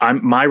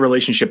 my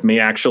relationship may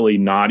actually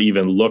not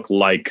even look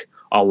like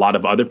a lot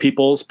of other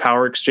people's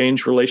power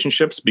exchange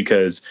relationships,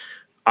 because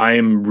I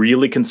am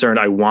really concerned.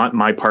 I want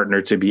my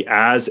partner to be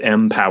as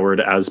empowered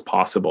as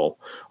possible.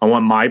 I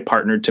want my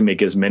partner to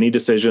make as many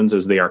decisions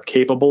as they are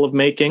capable of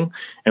making.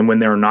 And when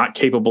they're not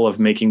capable of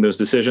making those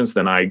decisions,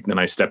 then I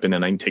step in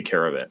and I take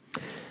care of it.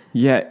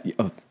 Yeah.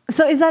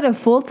 So is that a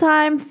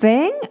full-time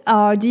thing?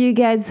 Or do you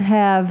guys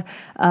have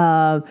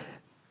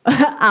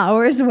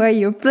hours where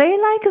you play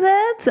like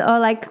that? Or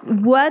like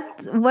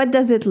what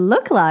does it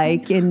look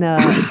like in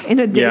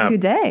a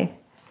day-to-day?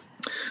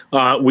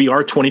 We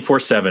are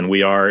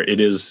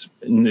 24/7.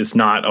 It's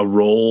not a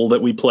role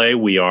that we play.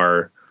 We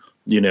are,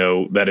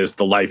 that is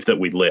the life that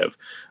we live.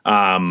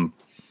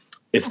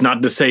 It's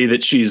not to say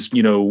that she's,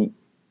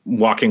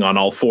 walking on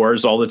all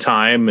fours all the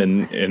time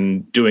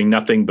and doing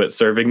nothing but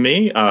serving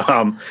me.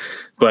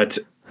 But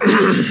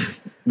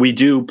we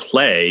do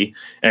play.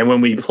 And when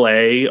we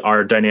play,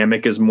 our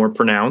dynamic is more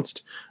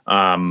pronounced.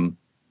 But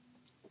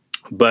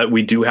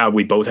we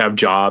both have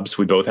jobs.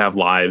 We both have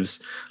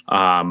lives.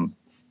 I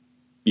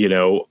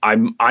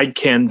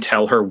can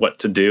tell her what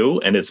to do,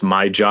 and it's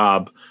my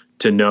job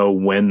to know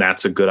when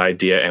that's a good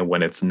idea and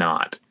when it's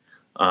not,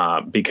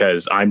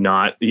 because I'm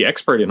not the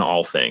expert in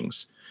all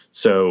things.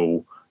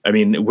 So, I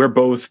mean, we're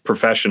both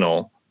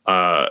professional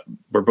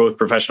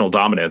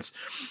dominants,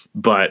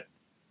 but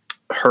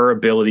her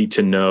ability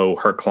to know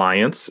her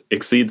clients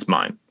exceeds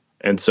mine.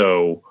 And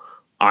so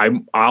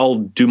I'll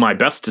do my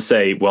best to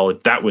say, well,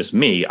 if that was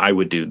me, I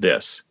would do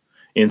this,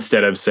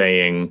 instead of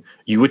saying,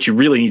 what you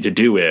really need to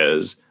do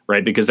is,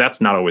 right? Because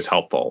that's not always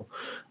helpful.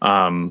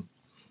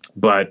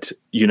 But,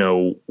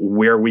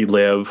 where we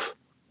live,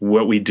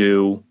 what we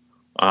do,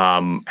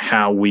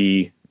 how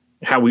we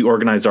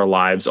organize our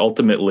lives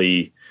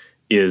ultimately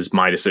is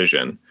my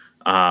decision.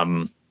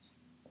 And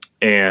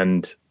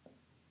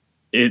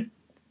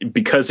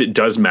because it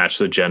does match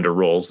the gender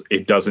roles,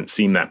 it doesn't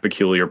seem that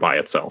peculiar by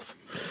itself.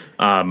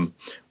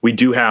 We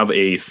do have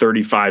a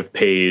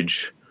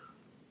 35-page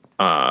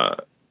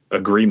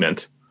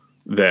agreement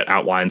that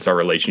outlines our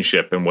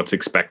relationship and what's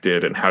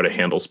expected and how to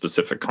handle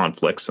specific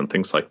conflicts and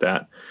things like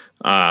that.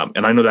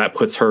 And I know that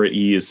puts her at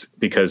ease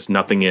because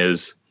nothing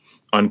is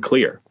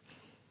unclear,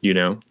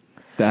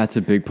 That's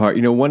a big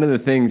part. One of the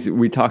things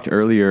we talked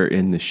earlier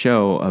in the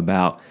show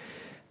about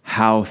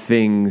how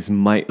things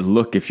might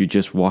look if you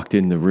just walked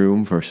in the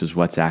room versus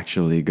what's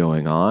actually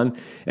going on.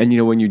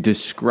 And, when you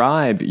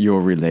describe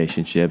your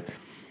relationship,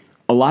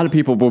 a lot of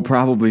people will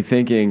probably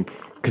thinking,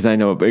 because I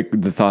know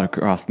the thought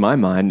across my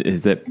mind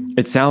is that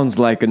it sounds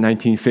like a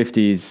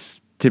 1950s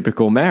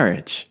typical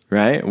marriage,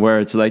 right? Where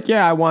it's like,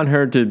 yeah, I want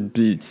her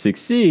to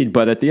succeed,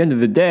 but at the end of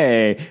the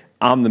day,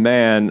 I'm the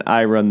man,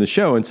 I run the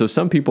show. And so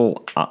some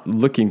people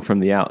looking from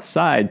the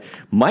outside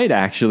might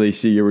actually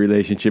see your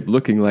relationship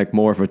looking like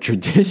more of a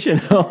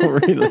traditional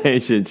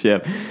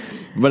relationship.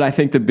 But I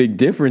think the big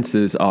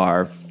differences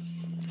are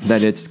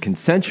that it's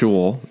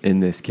consensual in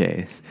this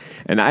case.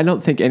 And I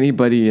don't think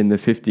anybody in the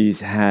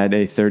 50s had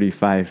a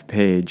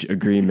 35-page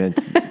agreement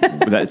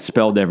that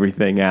spelled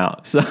everything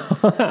out. So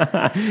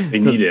they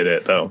needed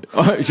it, though.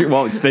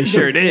 Well, they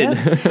sure did.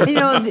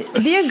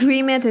 The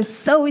agreement is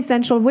so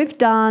essential. We've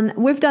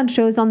done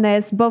shows on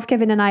this. Both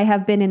Kevin and I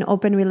have been in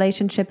open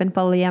relationship and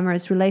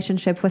polyamorous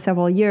relationship for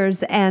several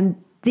years, and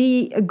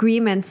the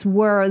agreements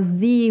were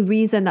the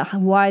reason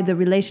why the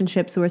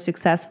relationships were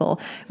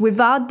successful.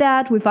 Without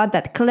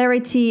that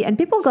clarity, and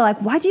people go like,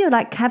 why do you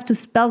have to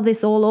spell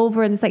this all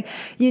over? And it's like,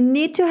 you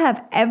need to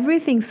have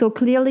everything so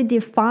clearly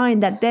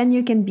defined that then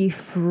you can be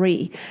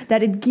free,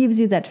 that it gives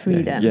you that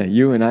freedom. Yeah,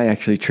 you and I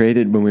actually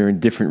traded when we were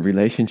in different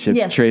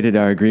relationships, traded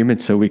our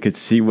agreements so we could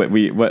see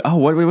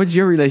what's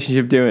your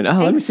relationship doing? Oh,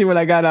 let me see what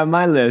I got on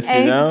my list,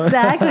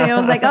 Exactly. I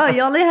was like, oh,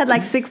 you only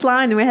had 6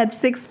 lines and we had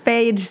 6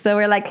 pages. So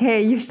we're like,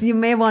 hey, you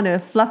may want to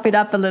fluff it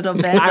up a little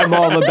bit. I'm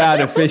all about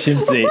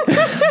efficiency.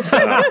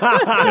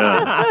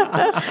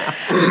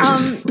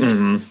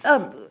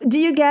 Do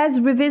you guys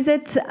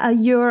revisit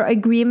your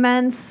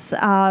agreements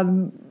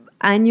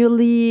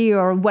annually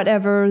or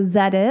whatever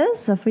that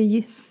is for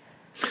you?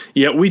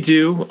 Yeah, we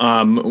do.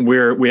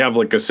 We have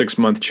like a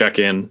 6-month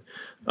check-in.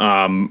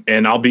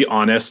 And I'll be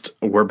honest,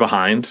 we're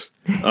behind.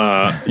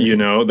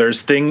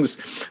 There's things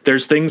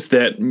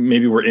that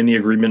maybe were in the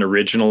agreement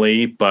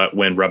originally, but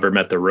when rubber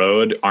met the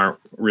road aren't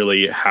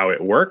really how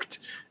it worked.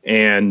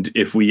 And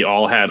if we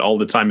all had all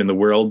the time in the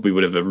world, we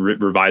would have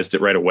revised it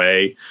right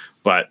away.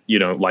 But,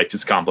 life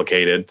is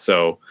complicated.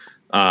 So,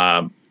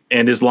 and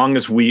as long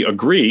as we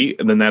agree,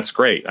 then that's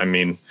great. I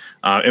mean,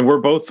 and we're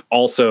both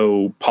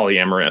also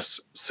polyamorous.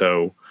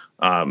 So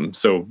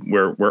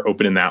we're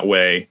open in that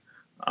way.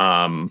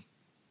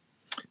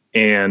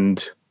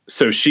 And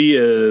so she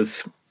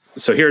is,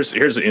 so here's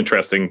an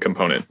interesting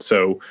component.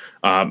 So,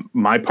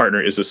 my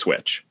partner is a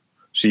switch.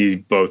 She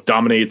both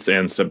dominates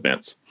and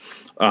submits.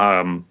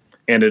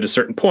 And at a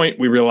certain point,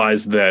 we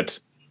realized that,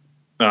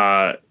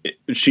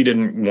 she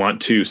didn't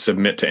want to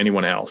submit to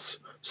anyone else.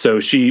 So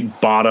she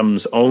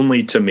bottoms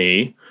only to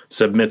me,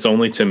 submits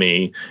only to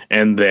me,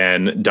 and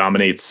then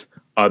dominates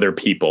other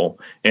people.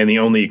 And the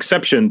only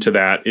exception to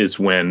that is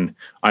when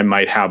I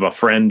might have a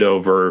friend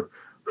over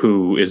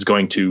who is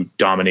going to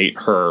dominate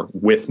her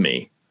with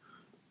me.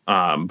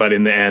 But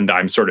in the end,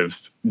 I'm sort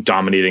of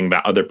dominating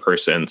that other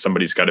person.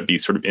 Somebody's got to be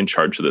sort of in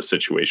charge of the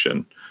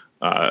situation,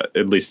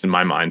 at least in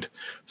my mind.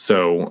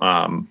 So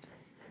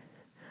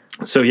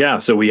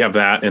we have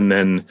that. And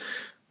then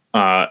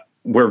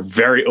we're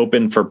very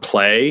open for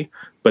play,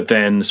 but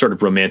then sort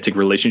of romantic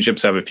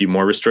relationships have a few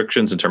more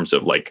restrictions in terms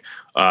of like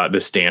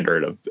the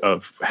standard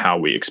of how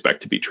we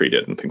expect to be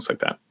treated and things like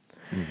that.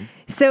 Mm-hmm.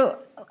 So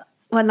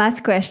one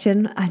last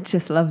question. I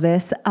just love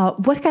this.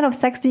 What kind of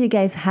sex do you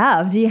guys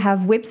have? Do you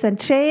have whips and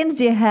chains?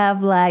 Do you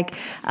have like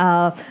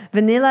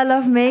vanilla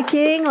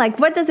lovemaking? Like,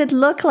 what does it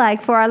look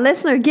like for our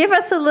listener? Give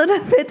us a little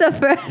bit of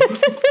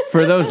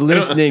For those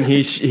listening,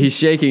 he's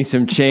shaking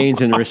some chains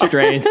and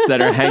restraints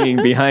that are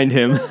hanging behind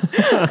him.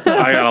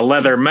 I got a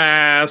leather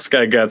mask.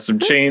 I got some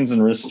chains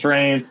and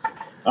restraints.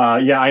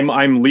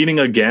 I'm leaning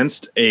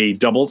against a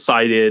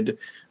double-sided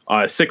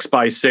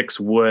 6x6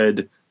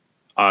 wood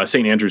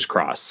St. Andrew's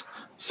cross.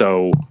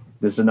 So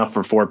there's enough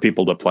for 4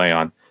 people to play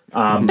on.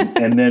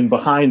 And then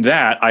behind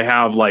that, I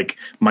have like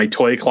my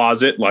toy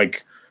closet,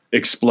 like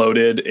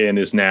exploded and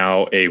is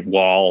now a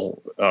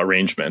wall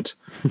arrangement.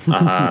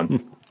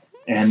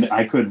 And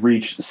I could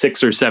reach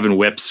 6 or 7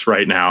 whips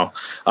right now.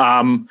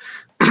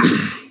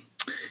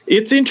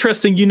 It's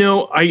interesting.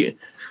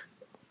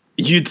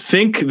 You'd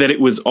think that it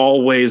was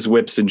always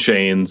whips and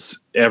chains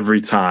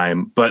every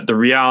time, but the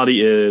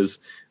reality is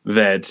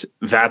that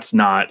that's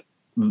not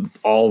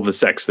all the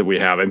sex that we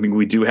have. I mean,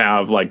 we do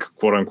have like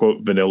quote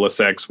unquote vanilla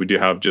sex. We do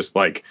have just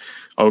like,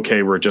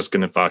 okay, we're just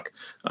going to fuck.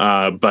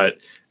 But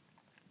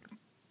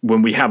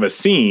when we have a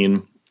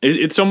scene,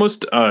 it's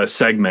almost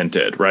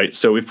segmented, right?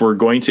 So if we're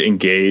going to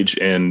engage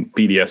in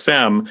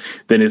BDSM,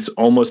 then it's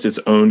almost its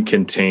own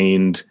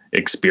contained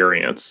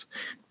experience.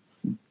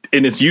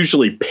 And it's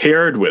usually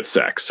paired with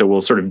sex. So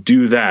we'll sort of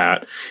do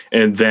that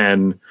and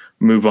then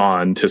move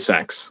on to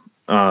sex.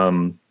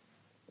 But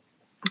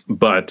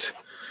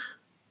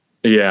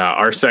yeah,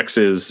 our sex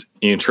is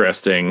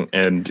interesting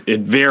and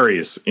it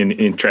varies in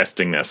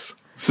interestingness.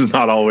 This is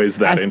not always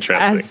that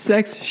interesting. As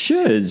sex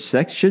should.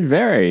 Sex should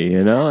vary,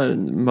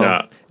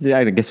 Yeah.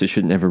 I guess it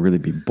should never really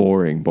be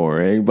boring.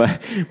 But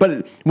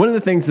one of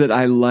the things that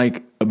I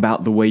like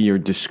about the way you're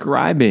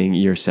describing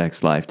your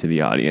sex life to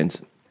the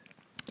audience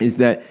is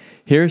that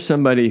here's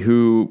somebody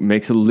who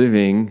makes a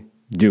living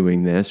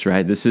doing this,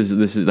 right? This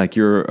is like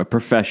you're a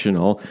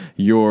professional.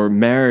 Your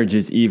marriage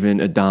is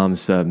even a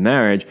dom-sub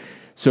marriage.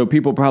 So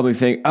people probably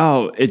think,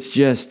 oh, it's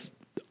just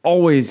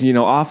always,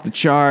 off the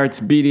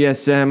charts,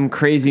 BDSM,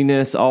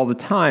 craziness all the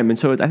time. And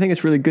so I think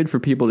it's really good for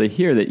people to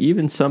hear that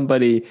even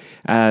somebody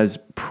as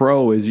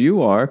pro as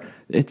you are,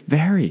 it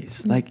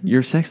varies. Like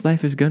your sex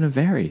life is going to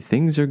vary.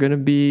 Things are going to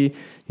be,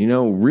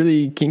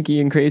 really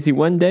kinky and crazy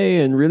one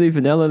day and really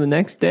vanilla the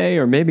next day,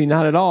 or maybe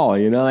not at all,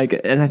 and I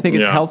think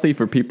it's healthy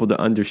for people to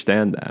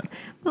understand that.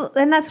 Well,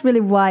 and that's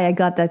really why I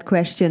got that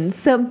question.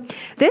 So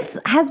this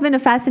has been a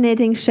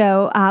fascinating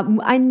show.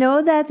 I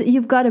know that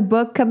you've got a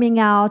book coming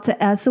out.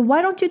 So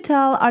why don't you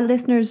tell our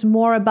listeners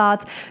more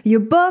about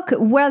your book,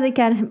 where they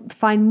can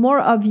find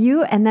more of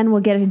you, and then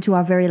we'll get into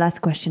our very last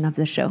question of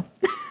the show.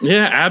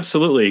 Yeah,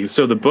 absolutely.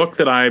 So the book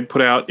that I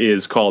put out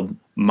is called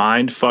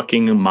Mind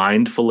Fucking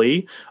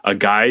Mindfully, a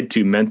guide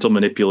to mental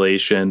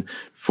manipulation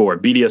for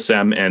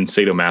BDSM and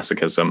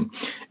sadomasochism.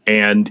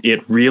 And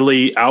it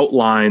really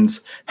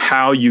outlines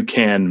how you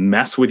can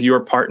mess with your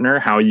partner,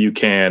 how you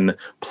can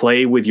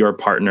play with your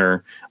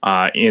partner,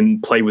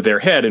 play with their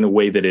head in a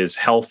way that is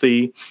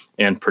healthy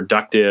and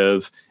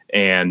productive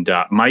and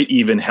might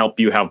even help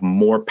you have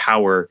more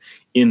power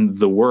in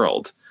the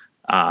world.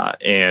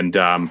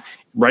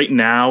 Right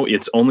now,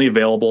 it's only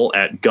available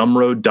at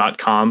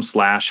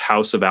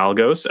gumroad.com/House of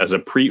Algos as a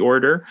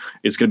pre-order.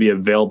 It's going to be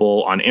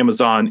available on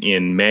Amazon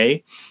in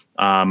May.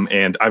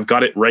 And I've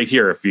got it right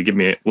here. If you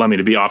allow me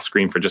to be off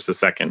screen for just a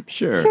second.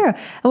 Sure. And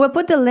we'll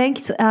put the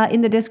links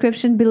in the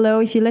description below.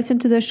 If you listen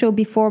to the show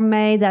before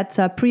May, that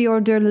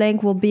pre-order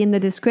link will be in the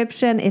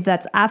description. If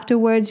that's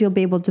afterwards, you'll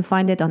be able to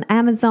find it on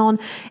Amazon.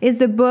 There's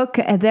the book,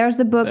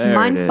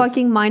 Mind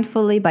Fucking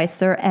Mindfully by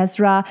Sir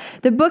Ezra.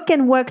 The book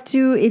can work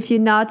too if you're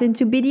not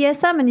into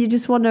BDSM and you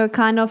just want to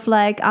kind of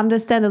like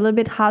understand a little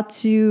bit how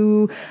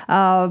to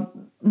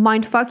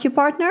mind fuck your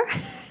partner.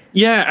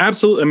 Yeah,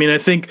 absolutely. I mean, I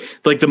think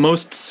like the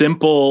most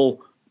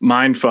simple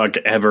mind fuck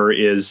ever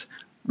is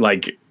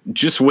like,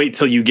 just wait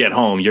till you get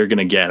home. You're going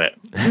to get it.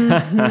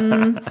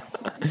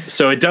 Mm-hmm.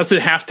 So it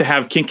doesn't have to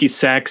have kinky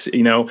sex.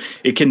 You know,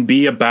 it can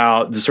be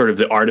about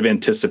the art of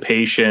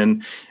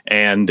anticipation.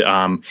 And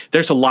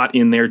there's a lot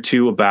in there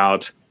too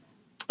about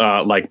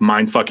like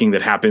mind fucking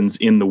that happens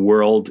in the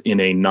world in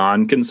a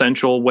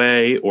non-consensual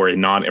way or a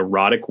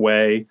non-erotic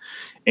way.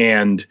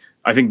 And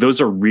I think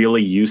those are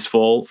really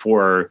useful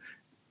for,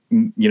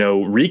 you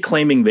know,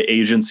 reclaiming the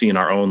agency in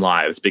our own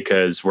lives,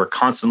 because we're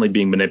constantly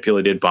being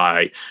manipulated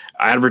by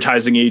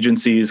advertising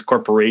agencies,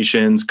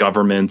 corporations,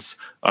 governments,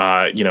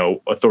 you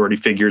know, authority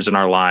figures in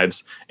our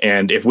lives.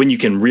 And when you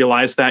can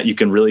realize that, you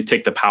can really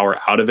take the power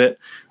out of it.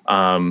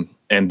 And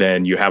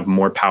then you have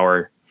more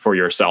power for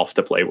yourself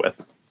to play with.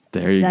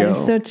 There you go. That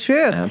is so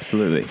true.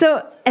 Absolutely.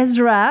 So,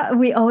 Ezra,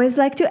 we always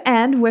like to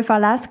end with our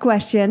last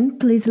question.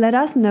 Please let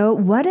us know,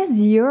 what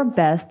is your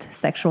best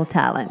sexual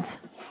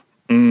talent?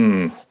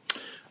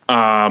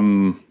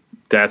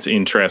 That's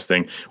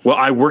interesting. Well,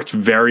 I worked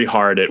very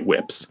hard at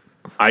whips.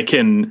 I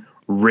can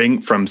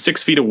ring from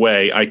 6 feet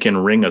away. I can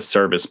ring a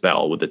service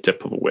bell with the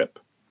tip of a whip.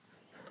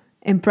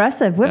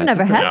 Impressive. We've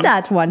never had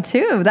that one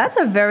too. That's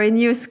a very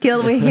new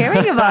skill we're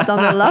hearing about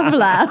on the Love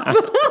Lab.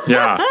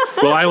 Yeah.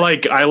 Well, I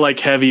like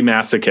heavy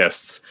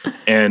masochists.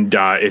 And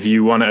if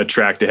you want to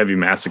attract a heavy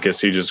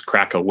masochist, you just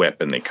crack a whip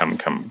and they come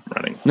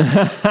running.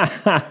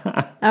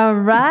 All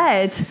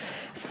right.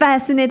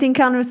 Fascinating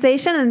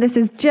conversation, and this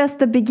is just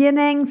the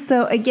beginning.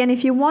 So again,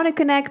 if you want to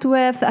connect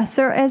with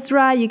Sir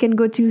Ezra, you can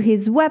go to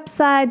his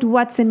website,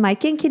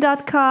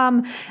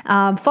 whatsinmykinky.com,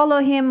 follow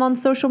him on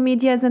social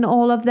medias and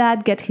all of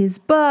that, get his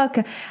book.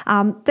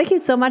 Thank you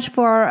so much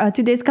for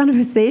today's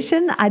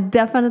conversation. I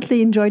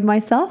definitely enjoyed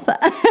myself.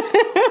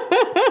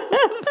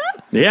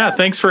 Yeah,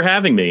 thanks for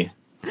having me.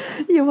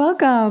 You're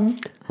welcome.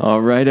 All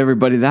right,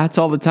 everybody, that's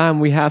all the time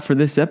we have for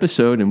this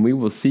episode, and we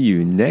will see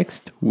you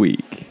next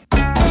week.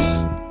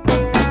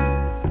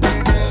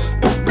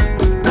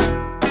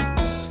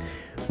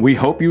 We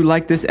hope you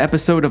liked this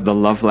episode of the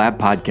Love Lab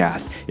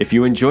podcast. If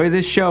you enjoy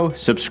this show,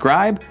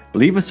 subscribe,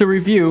 leave us a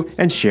review,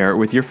 and share it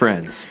with your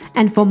friends.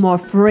 And for more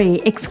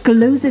free,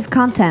 exclusive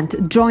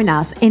content, join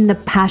us in the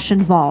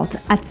Passion Vault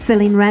at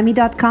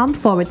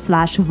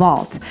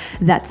CelineRemy.com/vault.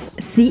 That's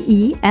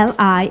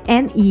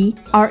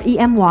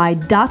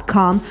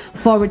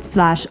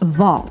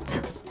CelineRemy.com/vault.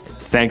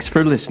 Thanks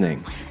for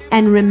listening.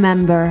 And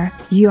remember,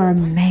 you're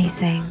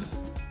amazing.